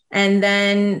acid. And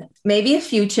then maybe a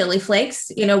few chili flakes,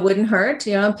 wouldn't hurt,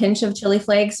 a pinch of chili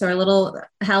flakes, or a little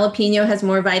jalapeno has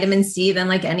more vitamin C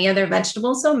than any other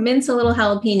vegetable. So mince a little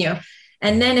jalapeno.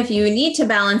 And then if you need to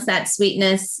balance that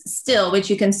sweetness still, which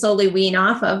you can slowly wean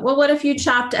off of, well, what if you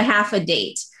chopped a half a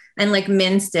date? and like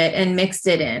minced it and mixed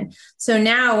it in. So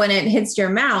now when it hits your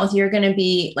mouth, you're going to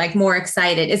be like more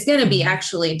excited. It's going to be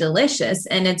actually delicious,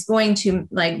 and it's going to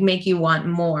like make you want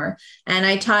more. And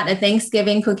I taught a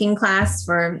Thanksgiving cooking class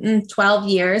for 12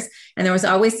 years. And there was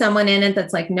always someone in it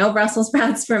that's like, no Brussels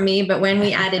sprouts for me. But when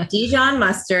we added Dijon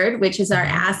mustard, which is our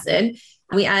acid,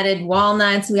 we added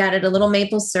walnuts, we added a little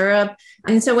maple syrup.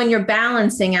 And so when you're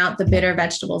balancing out the bitter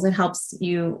vegetables, it helps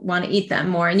you want to eat them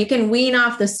more. And you can wean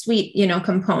off the sweet,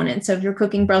 component. So if you're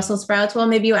cooking Brussels sprouts, well,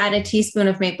 maybe you add a teaspoon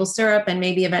of maple syrup and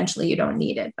maybe eventually you don't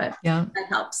need it, but that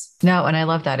helps. No, and I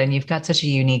love that. And you've got such a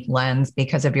unique lens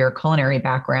because of your culinary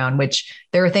background, which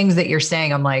there are things that you're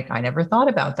saying, I'm like, I never thought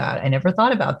about that. I never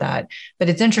thought about that. But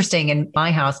it's interesting. In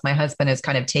my house, my husband has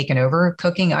kind of taken over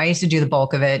cooking. I used to do the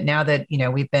bulk of it. Now that,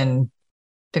 we've been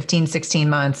 15, 16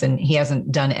 months and he hasn't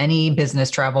done any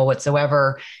business travel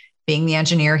whatsoever. Being the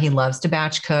engineer, he loves to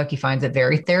batch cook. He finds it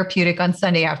very therapeutic on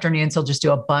Sunday afternoons. He'll just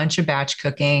do a bunch of batch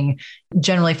cooking,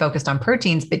 generally focused on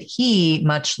proteins. But he,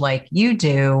 much like you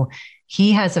do,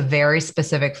 he has a very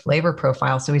specific flavor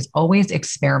profile. So he's always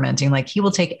experimenting. Like he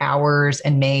will take hours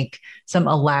and make some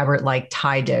elaborate like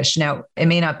Thai dish. Now, it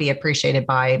may not be appreciated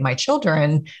by my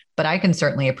children, but I can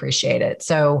certainly appreciate it.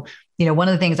 So one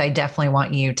of the things I definitely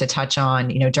want you to touch on,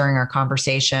 during our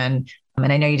conversation,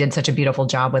 and I know you did such a beautiful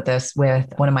job with this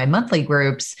with one of my monthly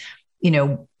groups,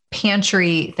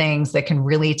 pantry things that can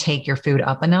really take your food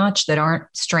up a notch that aren't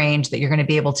strange, that you're going to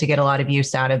be able to get a lot of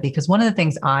use out of. Because one of the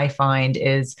things I find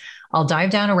is I'll dive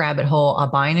down a rabbit hole, I'll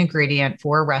buy an ingredient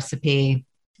for a recipe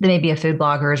that maybe a food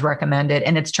blogger has recommended,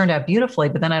 and it's turned out beautifully,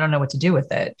 but then I don't know what to do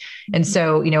with it. And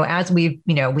so, as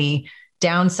we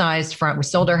downsized we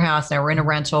sold our house. Now we're in a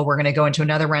rental. We're going to go into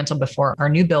another rental before our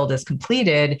new build is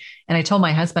completed. And I told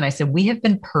my husband, I said, we have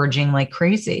been purging like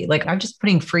crazy. Like I'm just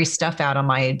putting free stuff out on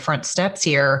my front steps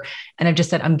here. And I've just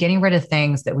said, I'm getting rid of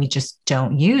things that we just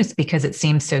don't use because it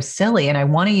seems so silly. And I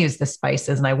want to use the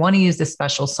spices and I want to use the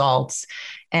special salts.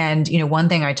 And, one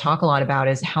thing I talk a lot about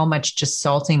is how much just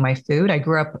salting my food. I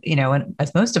grew up, and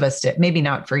as most of us did, maybe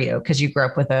not for you, because you grew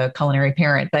up with a culinary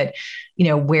parent, but,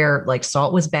 where like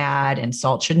salt was bad and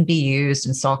salt shouldn't be used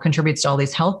and salt contributes to all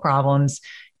these health problems.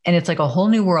 And it's like a whole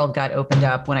new world got opened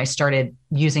up when I started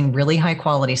using really high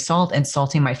quality salt and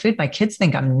salting my food. My kids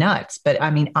think I'm nuts, but I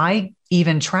mean, I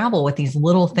even travel with these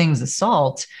little things of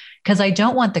salt because I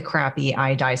don't want the crappy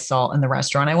iodized salt in the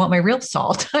restaurant. I want my real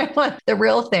salt. I want the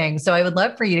real thing. So I would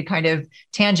love for you to kind of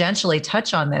tangentially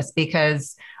touch on this,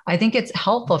 because I think it's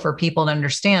helpful for people to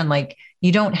understand, like,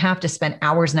 you don't have to spend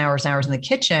hours and hours and hours in the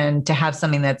kitchen to have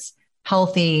something that's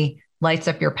healthy, lights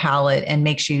up your palate, and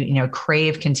makes you,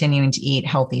 crave continuing to eat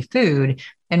healthy food.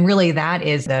 And really that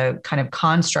is the kind of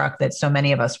construct that so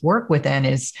many of us work within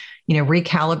is,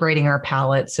 recalibrating our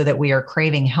palate so that we are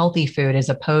craving healthy food as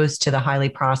opposed to the highly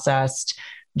processed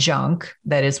junk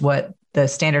that is what the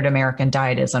standard American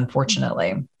diet is,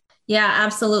 unfortunately. Yeah,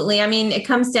 absolutely. I mean, it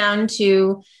comes down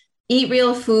to eat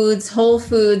real foods, whole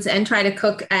foods, and try to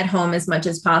cook at home as much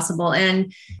as possible.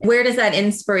 And where does that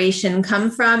inspiration come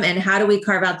from? And how do we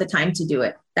carve out the time to do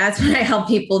it? That's what I help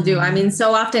people do. I mean,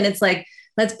 so often it's like,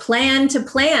 let's plan to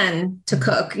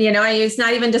cook. It's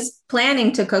not even just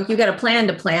planning to cook. You got to plan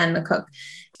to cook.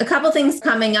 A couple things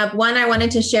coming up. One, I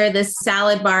wanted to share this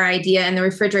salad bar idea in the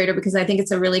refrigerator because I think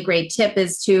it's a really great tip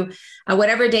is to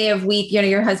whatever day of week,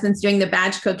 your husband's doing the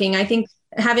batch cooking. I think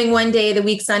having one day of the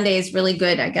week, Sunday, is really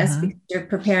good, I guess, because you're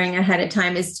preparing ahead of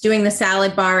time, is doing the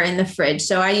salad bar in the fridge.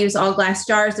 So I use all glass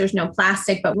jars. There's no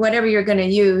plastic, but whatever you're going to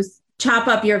use, chop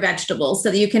up your vegetables so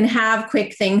that you can have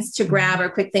quick things to grab or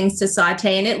quick things to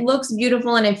saute. And it looks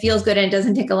beautiful and it feels good and it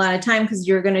doesn't take a lot of time because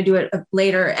you're going to do it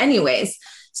later anyways.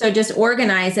 So just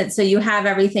organize it so you have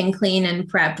everything clean and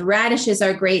prepped. Radishes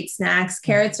are great snacks.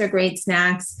 Carrots are great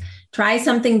snacks. Try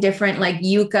something different like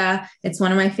yuca. It's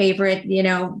one of my favorite,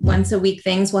 once a week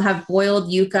things. We'll have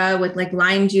boiled yuca with like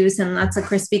lime juice and lots of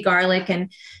crispy garlic.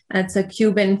 And that's a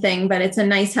Cuban thing, but it's a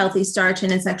nice healthy starch.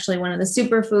 And it's actually one of the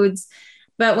superfoods.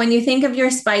 But when you think of your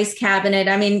spice cabinet,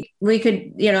 I mean, we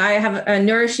could, I have a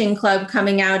nourishing club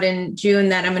coming out in June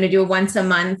that I'm going to do once a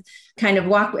month, kind of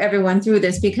walk everyone through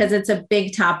this because it's a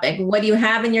big topic. What do you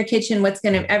have in your kitchen?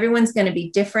 Everyone's going to be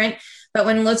different. But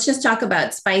let's just talk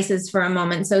about spices for a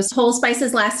moment. So whole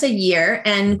spices last a year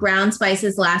and ground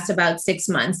spices last about 6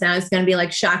 months. Now it's going to be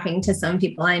like shocking to some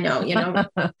people. I know,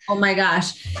 oh my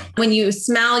gosh. When you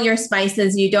smell your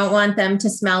spices, you don't want them to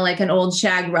smell like an old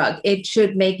shag rug. It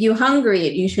should make you hungry.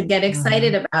 You should get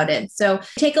excited about it. So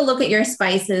take a look at your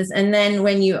spices. And then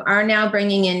when you are now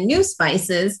bringing in new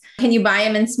spices, can you buy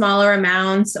them in smaller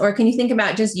amounts or can you think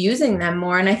about just using them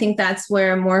more? And I think that's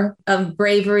where more of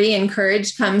bravery and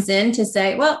courage comes in to to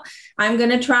say, well, I'm going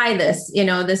to try this,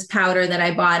 this powder that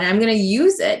I bought, and I'm going to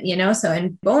use it, so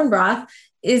in bone broth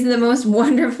is the most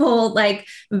wonderful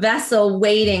vessel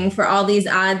waiting for all these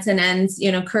odds and ends,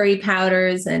 curry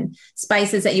powders and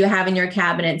spices that you have in your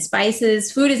cabinet.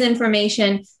 Spices, food is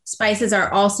information. Spices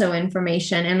are also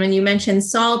information. And when you mention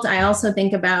salt, I also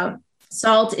think about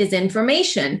salt is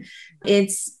information.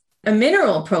 It's a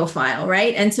mineral profile,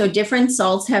 right? And so different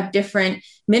salts have different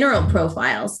mineral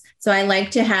profiles. So I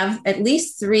like to have at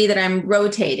least 3 that I'm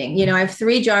rotating. I have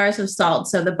 3 jars of salt.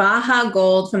 So the Baja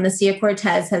Gold from the Sea of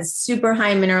Cortez has super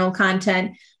high mineral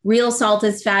content. Real salt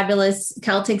is fabulous,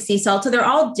 Celtic sea salt. So they're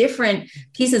all different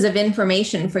pieces of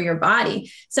information for your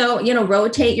body. So,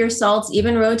 rotate your salts,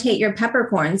 even rotate your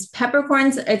peppercorns.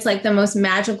 Peppercorns, it's like the most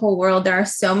magical world. There are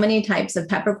so many types of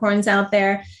peppercorns out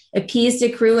there. Épices de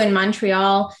Cru in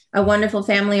Montreal, a wonderful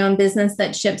family-owned business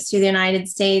that ships to the United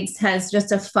States, has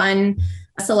just a fun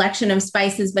selection of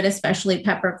spices, but especially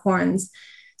peppercorns.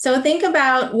 So think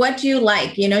about, what do you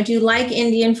like? Do you like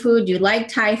Indian food? Do you like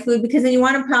Thai food? Because then you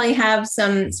want to probably have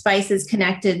some spices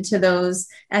connected to those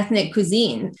ethnic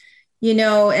cuisine,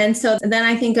 and so then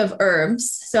I think of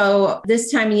herbs. So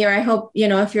this time of year, I hope,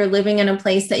 if you're living in a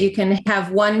place that you can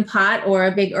have one pot or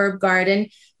a big herb garden,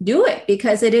 do it,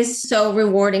 because it is so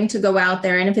rewarding to go out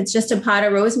there. And if it's just a pot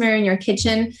of rosemary in your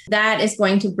kitchen, that is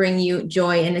going to bring you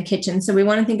joy in the kitchen. So we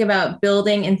want to think about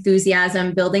building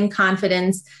enthusiasm, building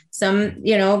confidence. Some,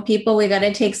 people, we got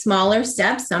to take smaller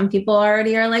steps. Some people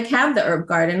already are have the herb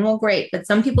garden. Well, great. But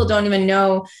some people don't even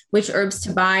know which herbs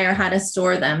to buy or how to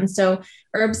store them. So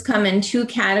herbs come in 2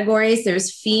 categories.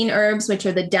 There's fiend herbs, which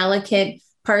are the delicate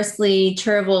parsley,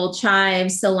 chervil,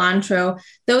 chives, cilantro.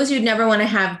 Those you'd never want to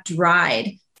have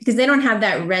dried, because they don't have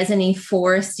that resiny,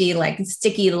 foresty,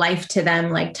 sticky life to them,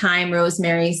 like thyme,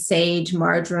 rosemary, sage,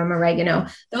 marjoram, oregano.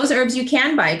 Those herbs you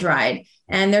can buy dried,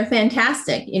 and they're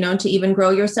fantastic, to even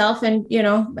grow yourself and,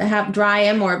 have dry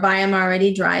them or buy them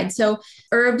already dried. So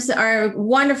herbs are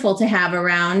wonderful to have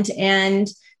around. And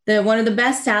one of the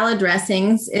best salad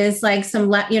dressings is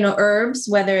some, herbs,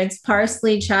 whether it's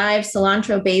parsley, chive,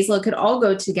 cilantro, basil, it could all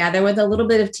go together with a little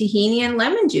bit of tahini and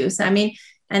lemon juice.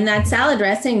 And that salad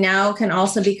dressing now can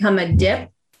also become a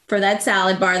dip for that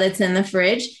salad bar that's in the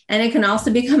fridge. And it can also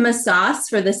become a sauce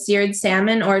for the seared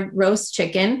salmon or roast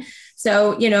chicken.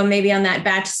 So, maybe on that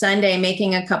batch Sunday,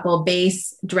 making a couple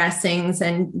base dressings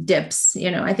and dips.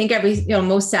 I think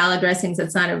most salad dressings,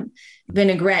 it's not a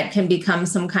vinaigrette, can become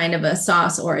some kind of a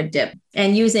sauce or a dip.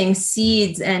 And using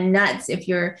seeds and nuts, if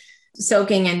you're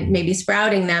soaking and maybe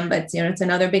sprouting them, but, it's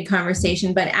another big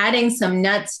conversation, but adding some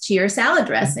nuts to your salad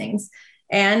dressings.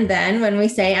 And then when we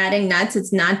say adding nuts,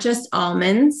 it's not just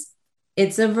almonds,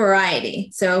 it's a variety.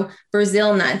 So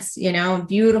Brazil nuts,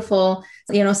 beautiful,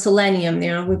 selenium,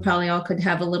 we probably all could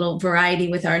have a little variety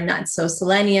with our nuts. So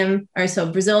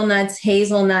Brazil nuts,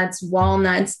 hazelnuts,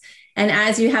 walnuts. And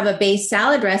as you have a base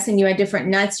salad dressing, you add different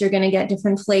nuts, you're going to get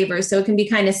different flavors. So it can be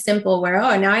kind of simple where,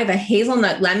 now I have a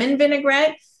hazelnut lemon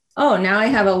vinaigrette. Oh, now I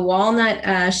have a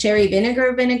walnut sherry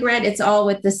vinegar vinaigrette. It's all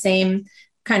with the same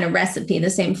kind of recipe, the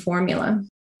same formula.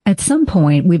 At some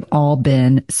point, we've all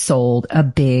been sold a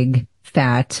big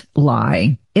fat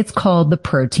lie. It's called the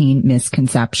protein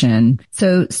misconception.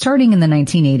 So starting in the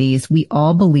 1980s, we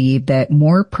all believed that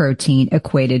more protein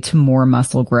equated to more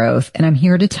muscle growth. And I'm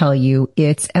here to tell you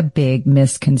it's a big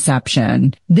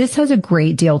misconception. This has a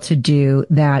great deal to do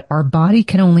that our body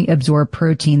can only absorb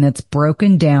protein that's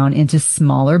broken down into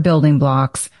smaller building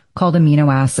blocks called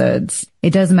amino acids.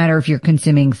 It doesn't matter if you're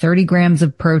consuming 30 grams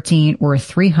of protein or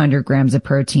 300 grams of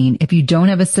protein. If you don't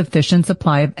have a sufficient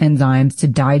supply of enzymes to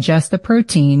digest the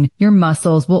protein, your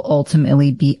muscles will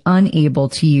ultimately be unable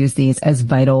to use these as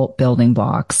vital building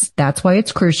blocks. That's why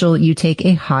it's crucial you take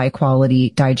a high quality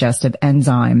digestive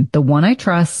enzyme. The one I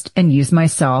trust and use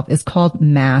myself is called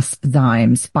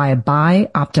Masszymes by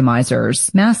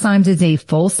Optimizers. Masszymes is a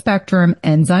full spectrum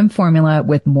enzyme formula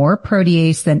with more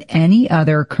protease than any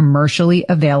other commercially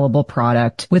available product,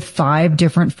 with 5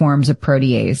 different forms of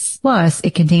protease. Plus,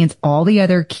 it contains all the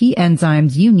other key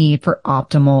enzymes you need for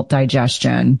optimal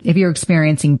digestion. If you're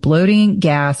experiencing bloating,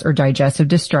 gas, or digestive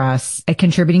distress, a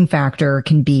contributing factor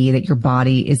can be that your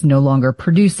body is no longer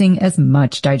producing as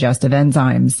much digestive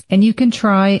enzymes. And you can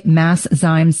try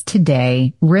Masszymes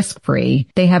today, risk-free.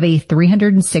 They have a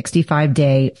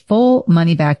 365-day full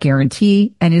money-back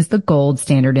guarantee and is the gold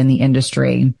standard in the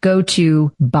industry. Go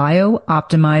to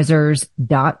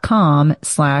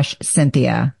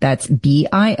bioptimizers.com/Cynthia. That's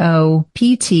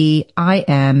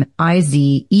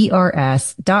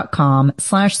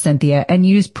bioptimizers.com/Cynthia and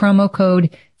use promo code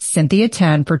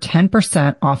Cynthia10 for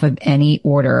 10% off of any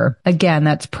order. Again,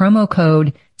 that's promo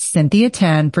code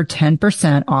Cynthia10 for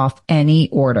 10% off any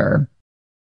order.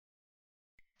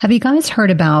 Have you guys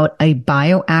heard about a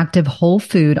bioactive whole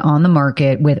food on the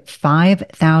market with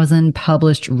 5,000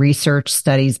 published research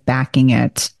studies backing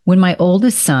it? When my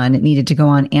oldest son needed to go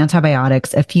on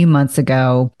antibiotics a few months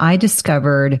ago, I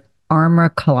discovered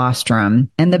Armra colostrum,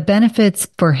 and the benefits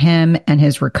for him and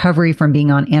his recovery from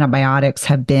being on antibiotics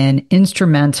have been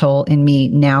instrumental in me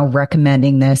now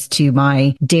recommending this to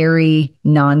my dairy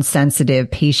non-sensitive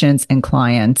patients and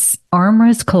clients.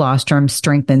 Armra's colostrum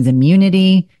strengthens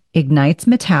immunity, ignites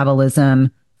metabolism,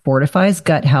 fortifies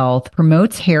gut health,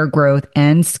 promotes hair growth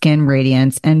and skin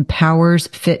radiance, and powers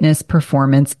fitness,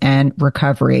 performance, and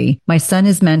recovery. My son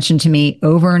has mentioned to me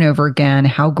over and over again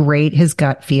how great his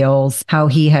gut feels, how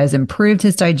he has improved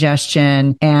his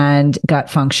digestion and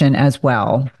gut function as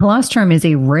well. Colostrum is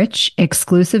a rich,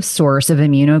 exclusive source of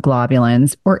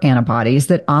immunoglobulins or antibodies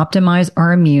that optimize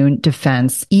our immune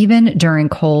defense even during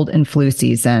cold and flu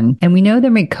season. And we know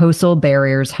that mucosal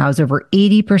barriers house over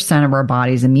 80% of our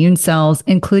body's immune cells,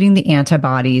 including the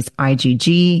antibodies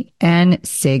IgG and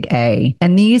Sig-A.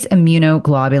 And these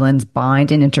immunoglobulins bind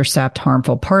and intercept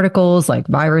harmful particles like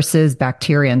viruses,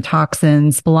 bacteria, and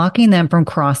toxins, blocking them from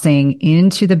crossing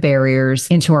into the barriers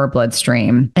into our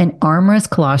bloodstream. And Armra's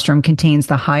colostrum contains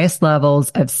the highest levels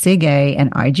of Sig-A and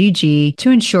IgG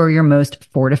to ensure your most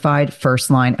fortified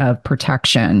first line of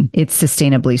protection. It's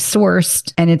sustainably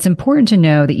sourced, and it's important to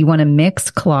know that you want to mix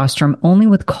colostrum only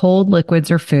with cold liquids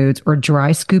or foods or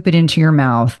dry scoop it into your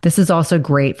mouth. This is also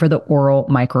great for the oral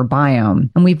microbiome.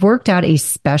 And we've worked out a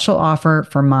special offer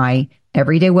for my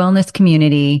Everyday Wellness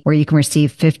community where you can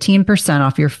receive 15%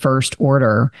 off your first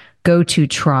order. Go to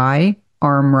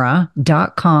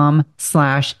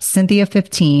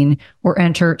tryarmra.com/Cynthia15 or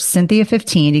enter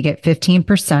Cynthia15 to get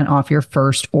 15% off your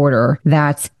first order.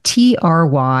 That's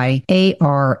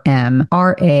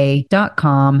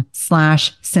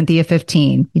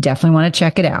tryarmra.com/Cynthia15. You definitely want to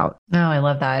check it out. Oh, I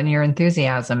love that. And your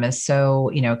enthusiasm is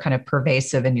so, kind of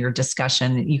pervasive in your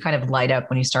discussion. You kind of light up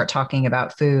when you start talking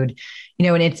about food,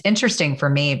 and it's interesting for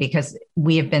me because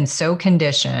we have been so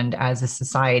conditioned as a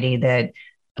society that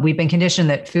we've been conditioned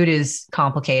that food is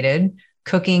complicated.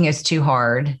 Cooking is too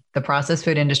hard. The processed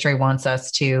food industry wants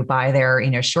us to buy their,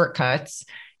 shortcuts.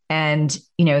 And,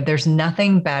 there's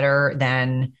nothing better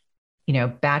than,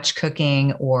 batch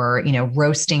cooking or,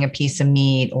 roasting a piece of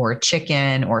meat or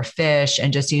chicken or fish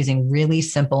and just using really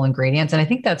simple ingredients. And I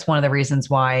think that's one of the reasons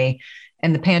why,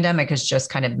 and the pandemic has just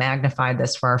kind of magnified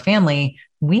this for our family.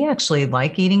 We actually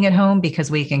like eating at home because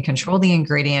we can control the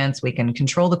ingredients. We can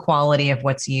control the quality of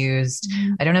what's used.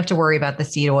 I don't have to worry about the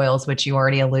seed oils, which you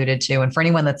already alluded to. And for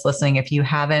anyone that's listening, if you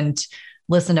haven't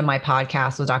listened to my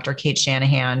podcast with Dr. Kate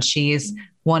Shanahan, she's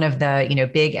one of the,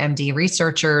 big MD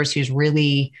researchers who's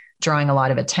really drawing a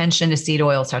lot of attention to seed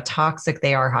oils, how toxic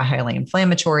they are, how highly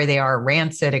inflammatory they are,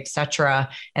 rancid, et cetera.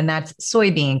 And that's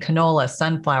soybean, canola,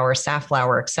 sunflower,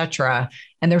 safflower, et cetera.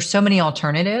 And there's so many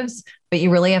alternatives, but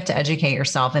you really have to educate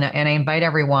yourself. And I invite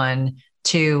everyone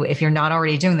to, if you're not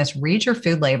already doing this, read your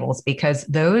food labels because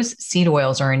those seed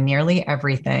oils are in nearly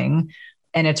everything.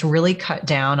 And it's really cut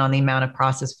down on the amount of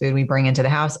processed food we bring into the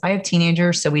house. I have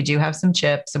teenagers, so we do have some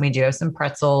chips and we do have some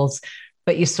pretzels,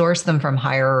 but you source them from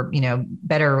higher,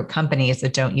 better companies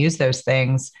that don't use those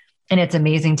things. And it's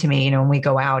amazing to me, when we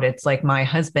go out, it's like my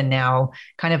husband now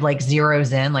kind of like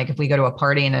zeroes in, like if we go to a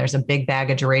party and there's a big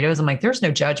bag of Doritos, I'm like, there's no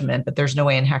judgment, but there's no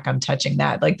way in heck I'm touching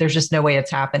that. Like, there's just no way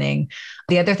it's happening.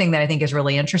 The other thing that I think is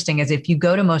really interesting is if you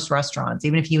go to most restaurants,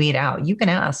 even if you eat out, you can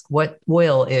ask what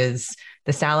oil is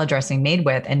the salad dressing made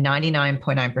with. And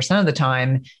 99.9% of the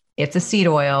time it's a seed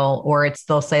oil, or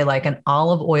they'll say like an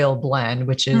olive oil blend,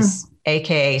 which is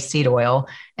AKA seed oil.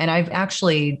 And I've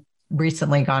actually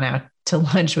recently gone out to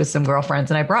lunch with some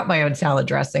girlfriends and I brought my own salad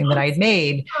dressing that I'd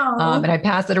made. And I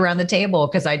passed it around the table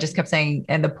because I just kept saying,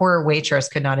 and the poor waitress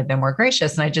could not have been more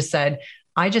gracious. And I just said,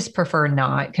 I just prefer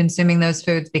not consuming those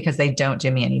foods because they don't do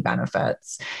me any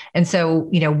benefits. And so,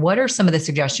 what are some of the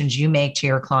suggestions you make to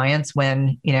your clients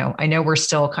when, I know we're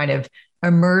still kind of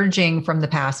emerging from the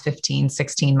past 15,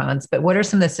 16 months, but what are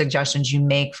some of the suggestions you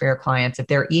make for your clients if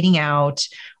they're eating out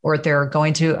or if they're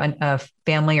going to a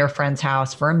family or friend's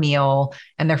house for a meal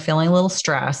and they're feeling a little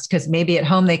stressed because maybe at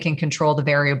home they can control the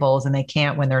variables and they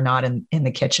can't when they're not in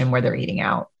the kitchen where they're eating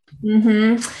out?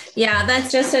 Mm-hmm. Yeah,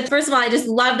 that's just it. First of all, I just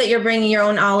love that you're bringing your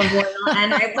own olive oil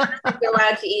and I want to go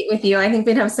out to eat with you. I think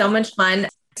we'd have so much fun.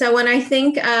 So when I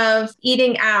think of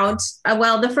eating out,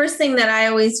 the first thing that I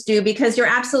always do, because you're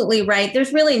absolutely right,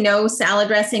 there's really no salad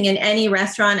dressing in any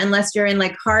restaurant unless you're in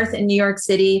like Hearth in New York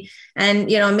City. and,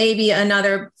 maybe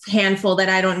another handful that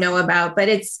I don't know about, but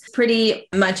it's pretty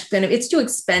much it's too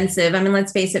expensive. I mean,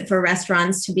 let's face it, for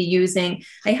restaurants to be using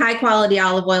a high quality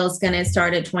olive oil is going to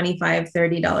start at $25,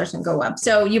 $30 and go up.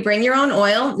 So you bring your own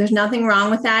oil. There's nothing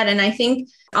wrong with that. And I think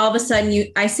all of a sudden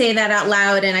I say that out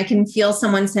loud and I can feel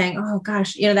someone saying, oh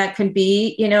gosh, that could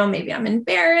be, maybe I'm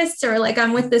embarrassed, or like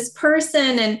I'm with this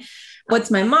person and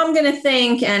what's my mom going to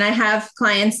think? And I have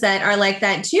clients that are like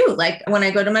that too. Like when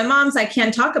I go to my mom's, I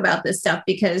can't talk about this stuff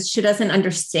because she doesn't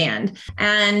understand.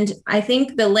 And I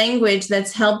think the language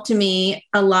that's helped me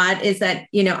a lot is that,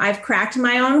 I've cracked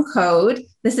my own code.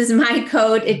 This is my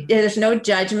code. There's no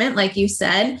judgment, like you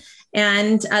said.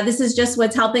 And this is just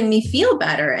what's helping me feel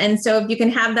better. And so if you can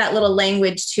have that little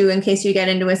language too, in case you get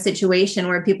into a situation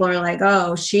where people are like,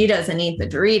 oh, she doesn't eat the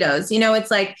Doritos,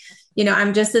 it's like,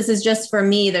 this is just for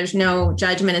me. There's no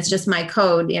judgment. It's just my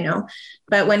code,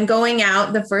 But when going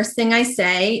out, the first thing I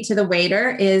say to the waiter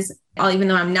is, even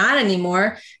though I'm not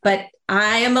anymore, but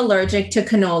I am allergic to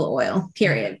canola oil,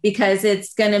 period, because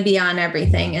it's going to be on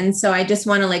everything. And so I just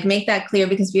want to make that clear,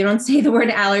 because if you don't say the word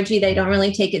allergy, they don't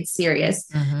really take it serious.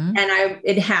 Mm-hmm. And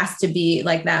it has to be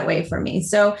like that way for me.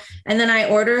 So, and then I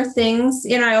order things,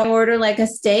 I order like a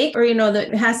steak, or,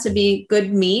 that has to be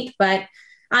good meat, but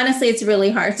honestly, it's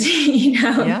really hard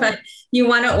to, but you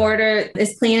want to order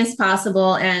as clean as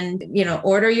possible and,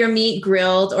 order your meat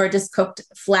grilled or just cooked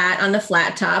flat on the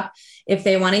flat top. If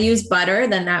they want to use butter,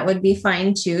 then that would be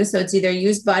fine too. So it's either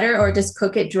use butter or just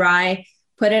cook it dry,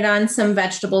 put it on some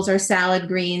vegetables or salad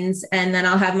greens, and then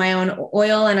I'll have my own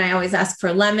oil. And I always ask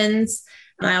for lemons.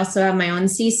 I also have my own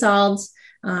sea salt.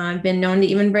 I've been known to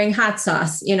even bring hot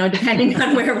sauce, depending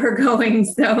on where we're going.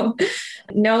 So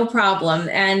no problem.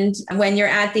 And when you're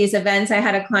at these events, I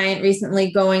had a client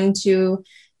recently going to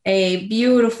a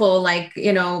beautiful,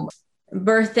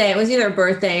 birthday. It was either a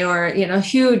birthday or,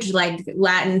 huge,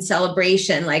 Latin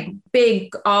celebration,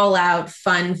 big all out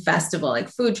fun festival,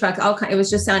 food trucks, it was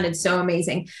just sounded so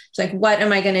amazing. It's like, what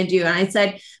am I going to do? And I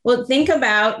said, well, think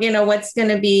about, what's going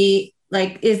to be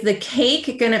is the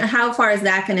cake how far is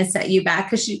that going to set you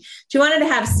back? Because she wanted to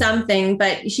have something,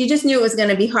 but she just knew it was going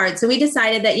to be hard. So we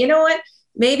decided that,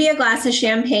 maybe a glass of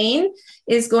champagne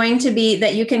is going to be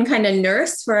that you can kind of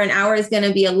nurse for an hour is going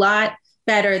to be a lot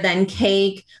better than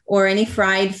cake or any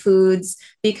fried foods,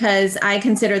 because I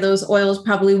consider those oils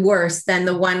probably worse than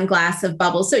the one glass of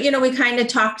bubbles. So, we kind of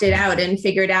talked it out and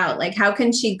figured out how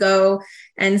can she go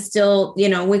and still,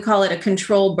 we call it a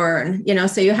control burn,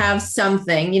 so you have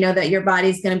something, that your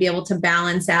body's going to be able to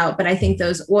balance out. But I think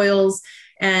those oils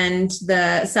and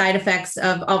the side effects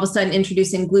of all of a sudden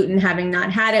introducing gluten, having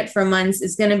not had it for months,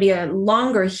 is going to be a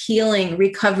longer healing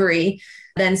recovery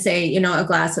than say, a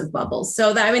glass of bubbles.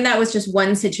 So that was just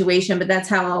one situation, but that's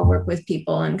how I'll work with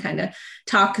people and kind of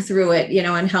talk through it,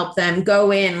 and help them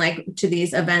go in to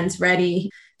these events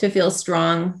ready to feel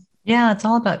strong. Yeah, it's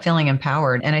all about feeling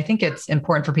empowered. And I think it's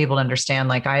important for people to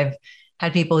understand, I've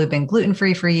had people who've been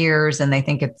gluten-free for years and they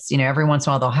think it's, every once in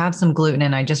a while they'll have some gluten.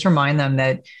 And I just remind them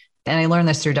that, and I learned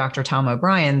this through Dr. Tom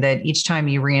O'Brien, that each time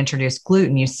you reintroduce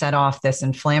gluten, you set off this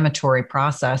inflammatory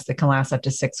process that can last up to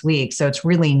 6 weeks. So it's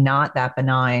really not that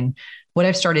benign. What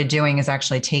I've started doing is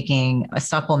actually taking a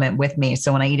supplement with me.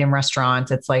 So when I eat in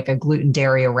restaurants, it's like a gluten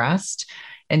dairy arrest.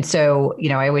 And so,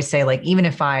 I always say, even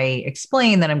if I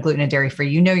explain that I'm gluten and dairy free,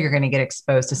 you're going to get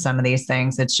exposed to some of these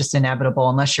things. It's just inevitable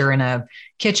unless you're in a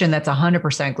kitchen that's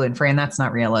 100% gluten free, and that's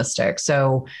not realistic.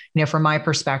 So, from my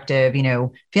perspective,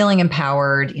 feeling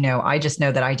empowered, I just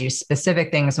know that I do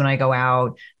specific things when I go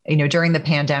out. During the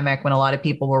pandemic, when a lot of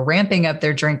people were ramping up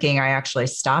their drinking, I actually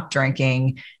stopped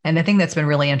drinking. And the thing that's been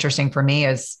really interesting for me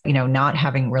is, not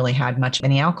having really had much of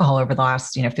any alcohol over the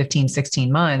last, 15,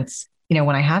 16 months.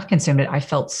 When I have consumed it, I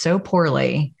felt so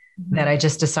poorly that I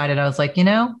just decided, I was like,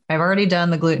 I've already done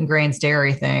the gluten, grains,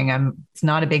 dairy thing. It's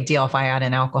not a big deal if I add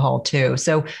in alcohol too.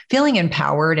 So feeling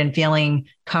empowered and feeling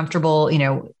comfortable,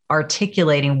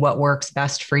 articulating what works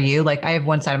best for you. I have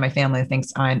one side of my family that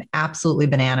thinks I'm absolutely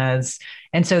bananas.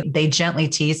 And so they gently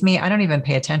tease me. I don't even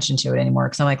pay attention to it anymore,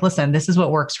 because I'm like, listen, this is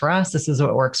what works for us. This is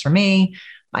what works for me.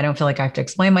 I don't feel like I have to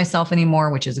explain myself anymore,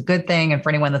 which is a good thing. And for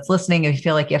anyone that's listening, if you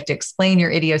feel like you have to explain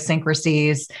your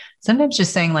idiosyncrasies, sometimes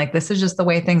just saying this is just the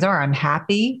way things are. I'm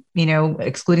happy,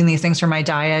 excluding these things from my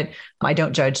diet. I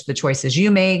don't judge the choices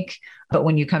you make. But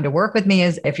when you come to work with me,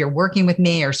 if you're working with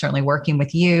me or certainly working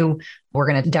with you, we're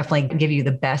going to definitely give you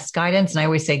the best guidance. And I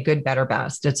always say good, better,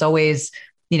 best. It's always,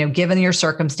 given your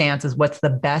circumstances, what's the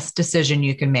best decision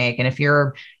you can make? And if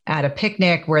you're at a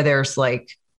picnic where there's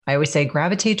I always say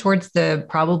gravitate towards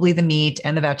probably the meat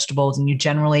and the vegetables, and you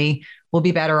generally will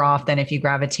be better off than if you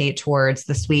gravitate towards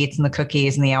the sweets and the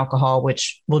cookies and the alcohol,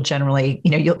 which will generally,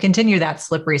 you'll continue that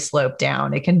slippery slope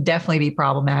down. It can definitely be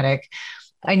problematic.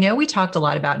 I know we talked a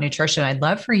lot about nutrition. I'd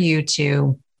love for you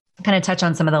to kind of touch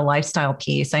on some of the lifestyle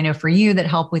piece. I know for you that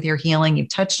help with your healing, you've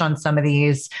touched on some of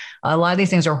these. A lot of these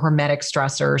things are hormetic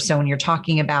stressors. So when you're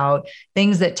talking about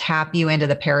things that tap you into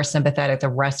the parasympathetic, the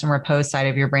rest and repose side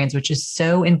of your brains, which is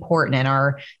so important in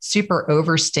our super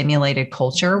overstimulated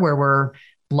culture where we're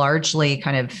largely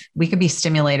we could be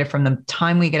stimulated from the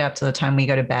time we get up to the time we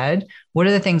go to bed. What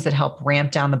are the things that help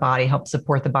ramp down the body, help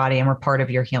support the body, and we're part of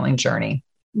your healing journey?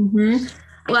 Mm-hmm.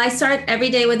 Well, I start every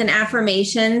day with an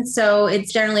affirmation. So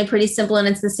it's generally pretty simple and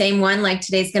it's the same one. Like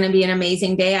today's going to be an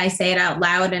amazing day. I say it out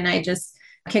loud and I just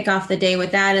kick off the day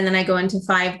with that. And then I go into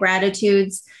 5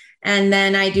 gratitudes and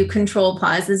then I do control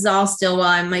pause. This is all still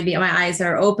while my eyes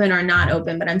are open or not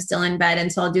open, but I'm still in bed.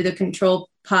 And so I'll do the control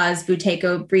pause,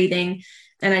 Buteyko breathing.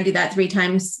 And I do that 3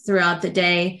 times throughout the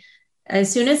day.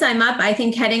 As soon as I'm up, I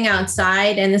think heading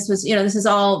outside, and this is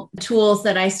all tools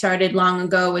that I started long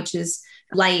ago, which is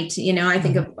light. I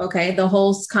think of, the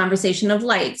whole conversation of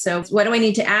light. So what do I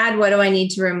need to add? What do I need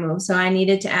to remove? So I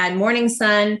needed to add morning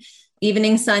sun,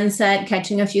 evening sunset,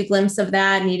 catching a few glimpses of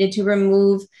that, needed to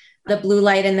remove the blue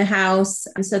light in the house.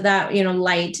 So that,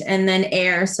 light, and then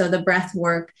air. So the breath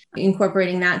work,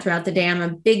 incorporating that throughout the day. I'm a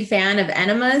big fan of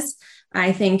enemas.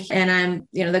 I think, and I'm,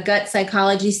 the gut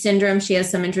psychology syndrome. She has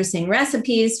some interesting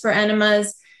recipes for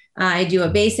enemas. I do a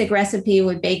basic recipe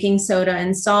with baking soda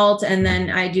and salt. And then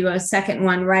I do a second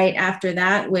one right after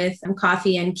that with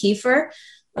coffee and kefir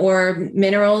or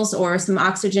minerals or some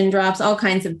oxygen drops, all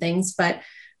kinds of things. But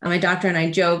my doctor and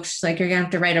I joked, she's like, you're going to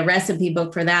have to write a recipe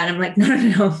book for that. I'm like,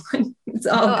 no. It's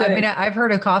all good. I mean, I've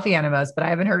heard of coffee enemas, but I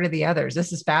haven't heard of the others.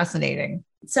 This is fascinating.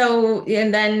 So,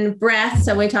 and then breath.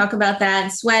 So we talk about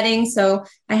that. Sweating. So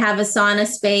I have a sauna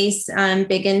space. I'm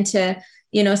big into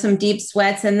some deep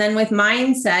sweats. And then with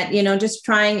mindset, just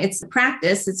trying, it's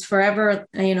practice. It's forever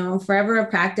a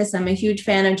practice. I'm a huge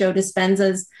fan of Joe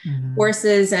Dispenza's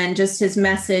courses and just his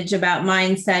message about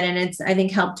mindset. And it's, I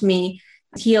think, helped me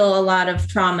heal a lot of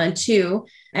trauma too.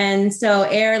 And so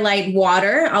air, light,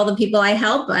 water, all the people I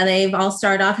help, they've all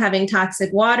started off having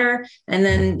toxic water. And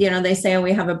then, they say, oh,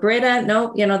 we have a Brita.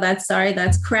 Nope.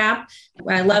 That's crap.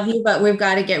 I love you, but we've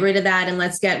got to get rid of that. And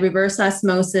let's get reverse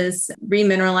osmosis,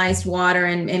 remineralized water.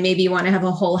 And maybe you want to have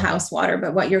a whole house water,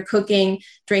 but what you're cooking,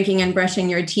 drinking, and brushing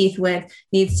your teeth with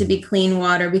needs to be clean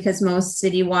water because most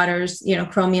city waters,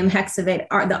 chromium hexavate,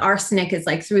 the arsenic is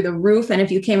like through the roof. And if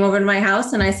you came over to my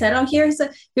house and I said, oh, here's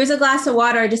a glass of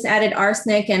water, I just added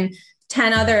arsenic and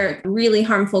 10 other really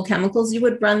harmful chemicals, you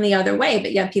would run the other way.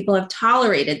 But yet people have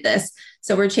tolerated this.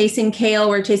 So we're chasing kale,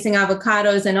 we're chasing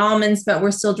avocados and almonds, but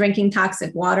we're still drinking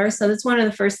toxic water. So that's one of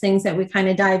the first things that we kind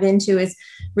of dive into is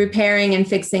repairing and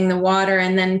fixing the water.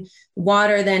 And then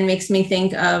water then makes me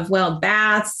think of,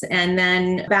 baths. And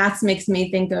then baths makes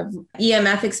me think of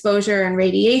EMF exposure and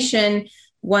radiation.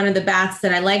 One of the baths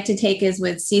that I like to take is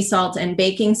with sea salt and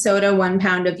baking soda, 1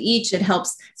 pound of each. It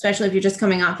helps, especially if you're just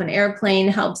coming off an airplane,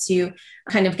 helps you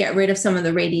kind of get rid of some of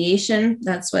the radiation.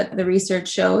 That's what the research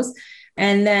shows.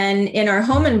 And then in our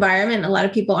home environment, a lot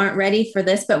of people aren't ready for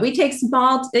this, but we take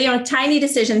small, tiny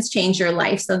decisions change your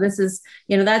life. So this is,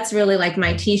 that's really like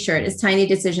my t-shirt is tiny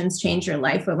decisions change your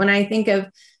life. But when I think of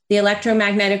the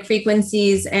electromagnetic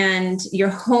frequencies and your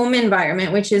home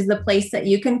environment, which is the place that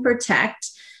you can protect,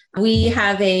 we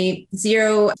have a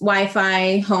 0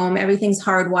 Wi-Fi home. Everything's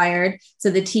hardwired. So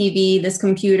the TV, this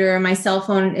computer, my cell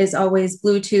phone is always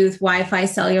Bluetooth, Wi-Fi,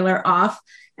 cellular off.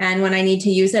 And when I need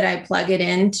to use it, I plug it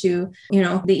into, the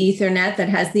Ethernet that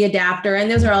has the adapter. And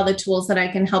those are all the tools that I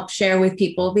can help share with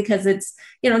people because it's,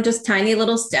 just tiny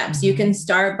little steps. You can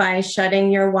start by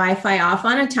shutting your Wi-Fi off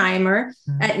on a timer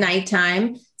at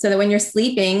nighttime so that when you're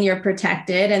sleeping, you're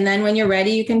protected. And then when you're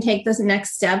ready, you can take those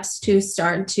next steps to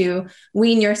start to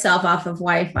wean yourself off of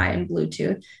Wi-Fi and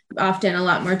Bluetooth. Often a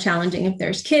lot more challenging if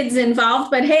there's kids involved,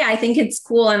 but hey, I think it's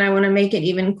cool. And I want to make it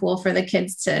even cool for the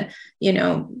kids to,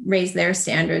 raise their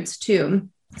standards too.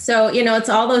 So, it's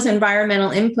all those environmental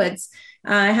inputs.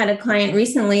 I had a client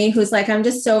recently who's like, I'm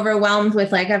just so overwhelmed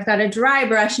with I've got a dry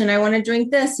brush and I want to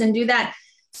drink this and do that.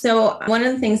 So one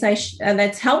of the things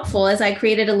that's helpful is I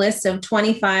created a list of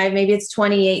 25, maybe it's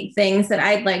 28 things that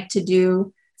I'd like to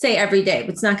do, say every day,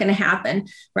 but it's not going to happen,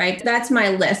 right? That's my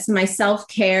list, my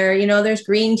self-care. There's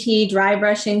green tea, dry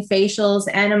brushing, facials,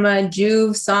 enema,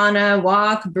 juve, sauna,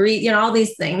 walk, breathe, all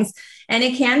these things. And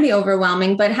it can be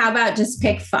overwhelming, but how about just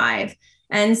pick 5?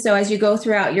 And so as you go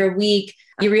throughout your week,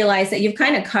 you realize that you've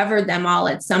kind of covered them all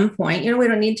at some point. We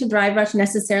don't need to dry brush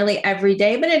necessarily every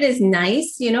day, but it is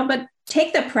nice, but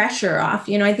take the pressure off.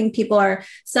 I think people are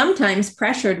sometimes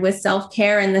pressured with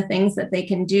self-care and the things that they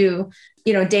can do,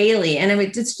 daily.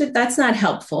 And that's not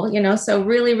helpful, so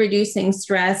really reducing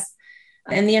stress.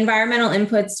 And the environmental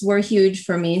inputs were huge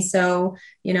for me. So,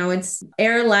 it's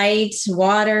air, light,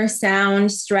 water,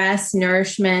 sound, stress,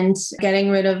 nourishment, getting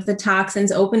rid of the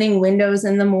toxins, opening windows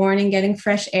in the morning, getting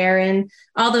fresh air in,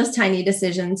 all those tiny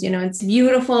decisions. It's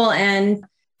beautiful. And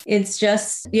it's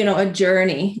just, a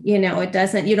journey,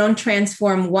 you don't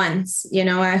transform once,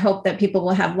 I hope that people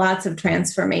will have lots of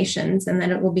transformations and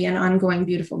that it will be an ongoing,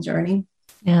 beautiful journey.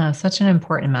 Yeah, such an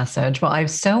important message. Well,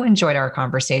 I've so enjoyed our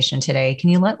conversation today.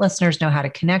 Can you let listeners know how to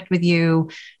connect with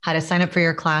you, how to sign up for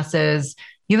your classes?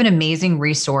 You have an amazing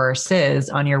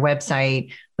resources on your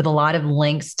website with a lot of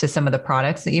links to some of the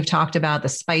products that you've talked about, the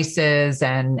spices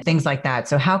and things like that.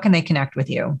 So how can they connect with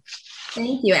you?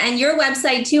 Thank you. And your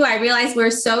website too, I realized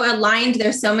we're so aligned.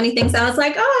 There's so many things. I was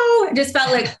like, it just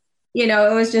felt like,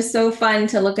 it was just so fun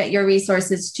to look at your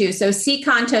resources too. So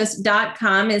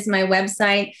ccontos.com is my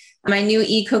website. My new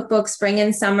e-cookbook, Spring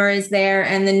and Summer, is there.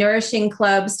 And the Nourishing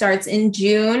Club starts in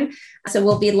June. So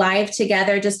we'll be live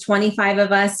together, just 25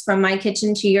 of us from my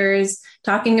kitchen to yours,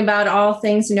 talking about all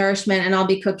things nourishment. And I'll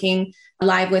be cooking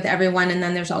live with everyone. And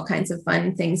then there's all kinds of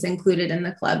fun things included in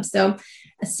the club. So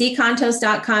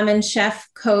ccontos.com and Chef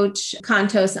Coach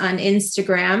Contos on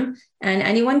Instagram. And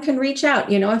anyone can reach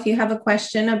out, if you have a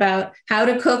question about how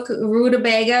to cook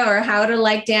rutabaga or how to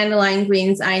like dandelion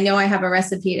greens. I know I have a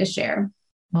recipe to share.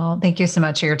 Well, thank you so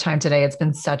much for your time today. It's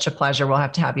been such a pleasure. We'll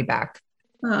have to have you back.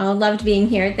 Oh, loved being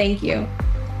here. Thank you.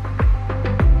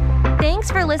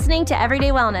 Thanks for listening to Everyday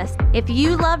Wellness. If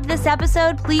you loved this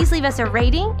episode, please leave us a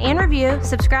rating and review,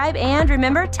 subscribe, and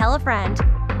remember, tell a friend.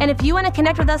 And if you want to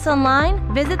connect with us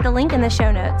online, visit the link in the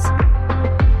show notes.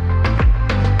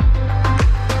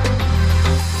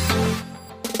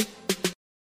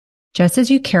 Just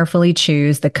as you carefully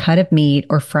choose the cut of meat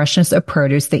or freshness of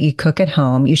produce that you cook at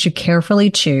home, you should carefully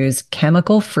choose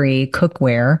chemical-free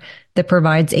cookware that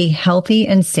provides a healthy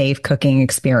and safe cooking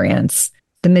experience.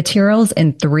 The materials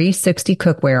in 360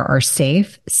 cookware are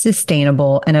safe,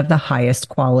 sustainable, and of the highest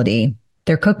quality.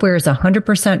 Their cookware is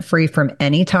 100% free from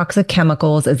any toxic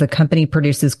chemicals, as the company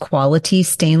produces quality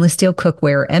stainless steel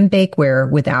cookware and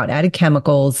bakeware without added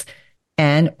chemicals,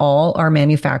 and all are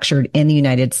manufactured in the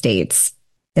United States.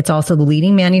 It's also the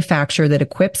leading manufacturer that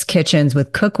equips kitchens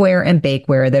with cookware and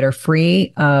bakeware that are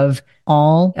free of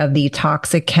all of the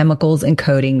toxic chemicals and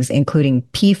coatings, including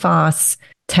PFAS,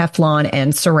 Teflon,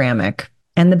 and ceramic.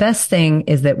 And the best thing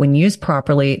is that when used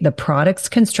properly, the product's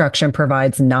construction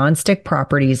provides nonstick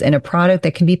properties in a product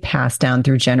that can be passed down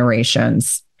through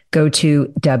generations. Go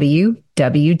to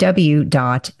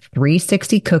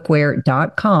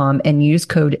www.360cookware.com and use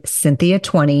code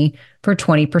Cynthia20 for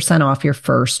 20% off your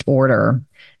first order.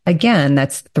 Again,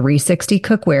 that's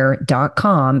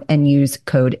 360cookware.com and use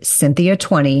code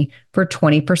Cynthia20 for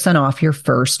 20% off your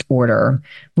first order.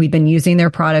 We've been using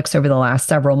their products over the last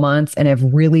several months and have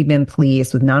really been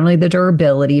pleased with not only the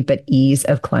durability, but ease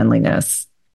of cleanliness.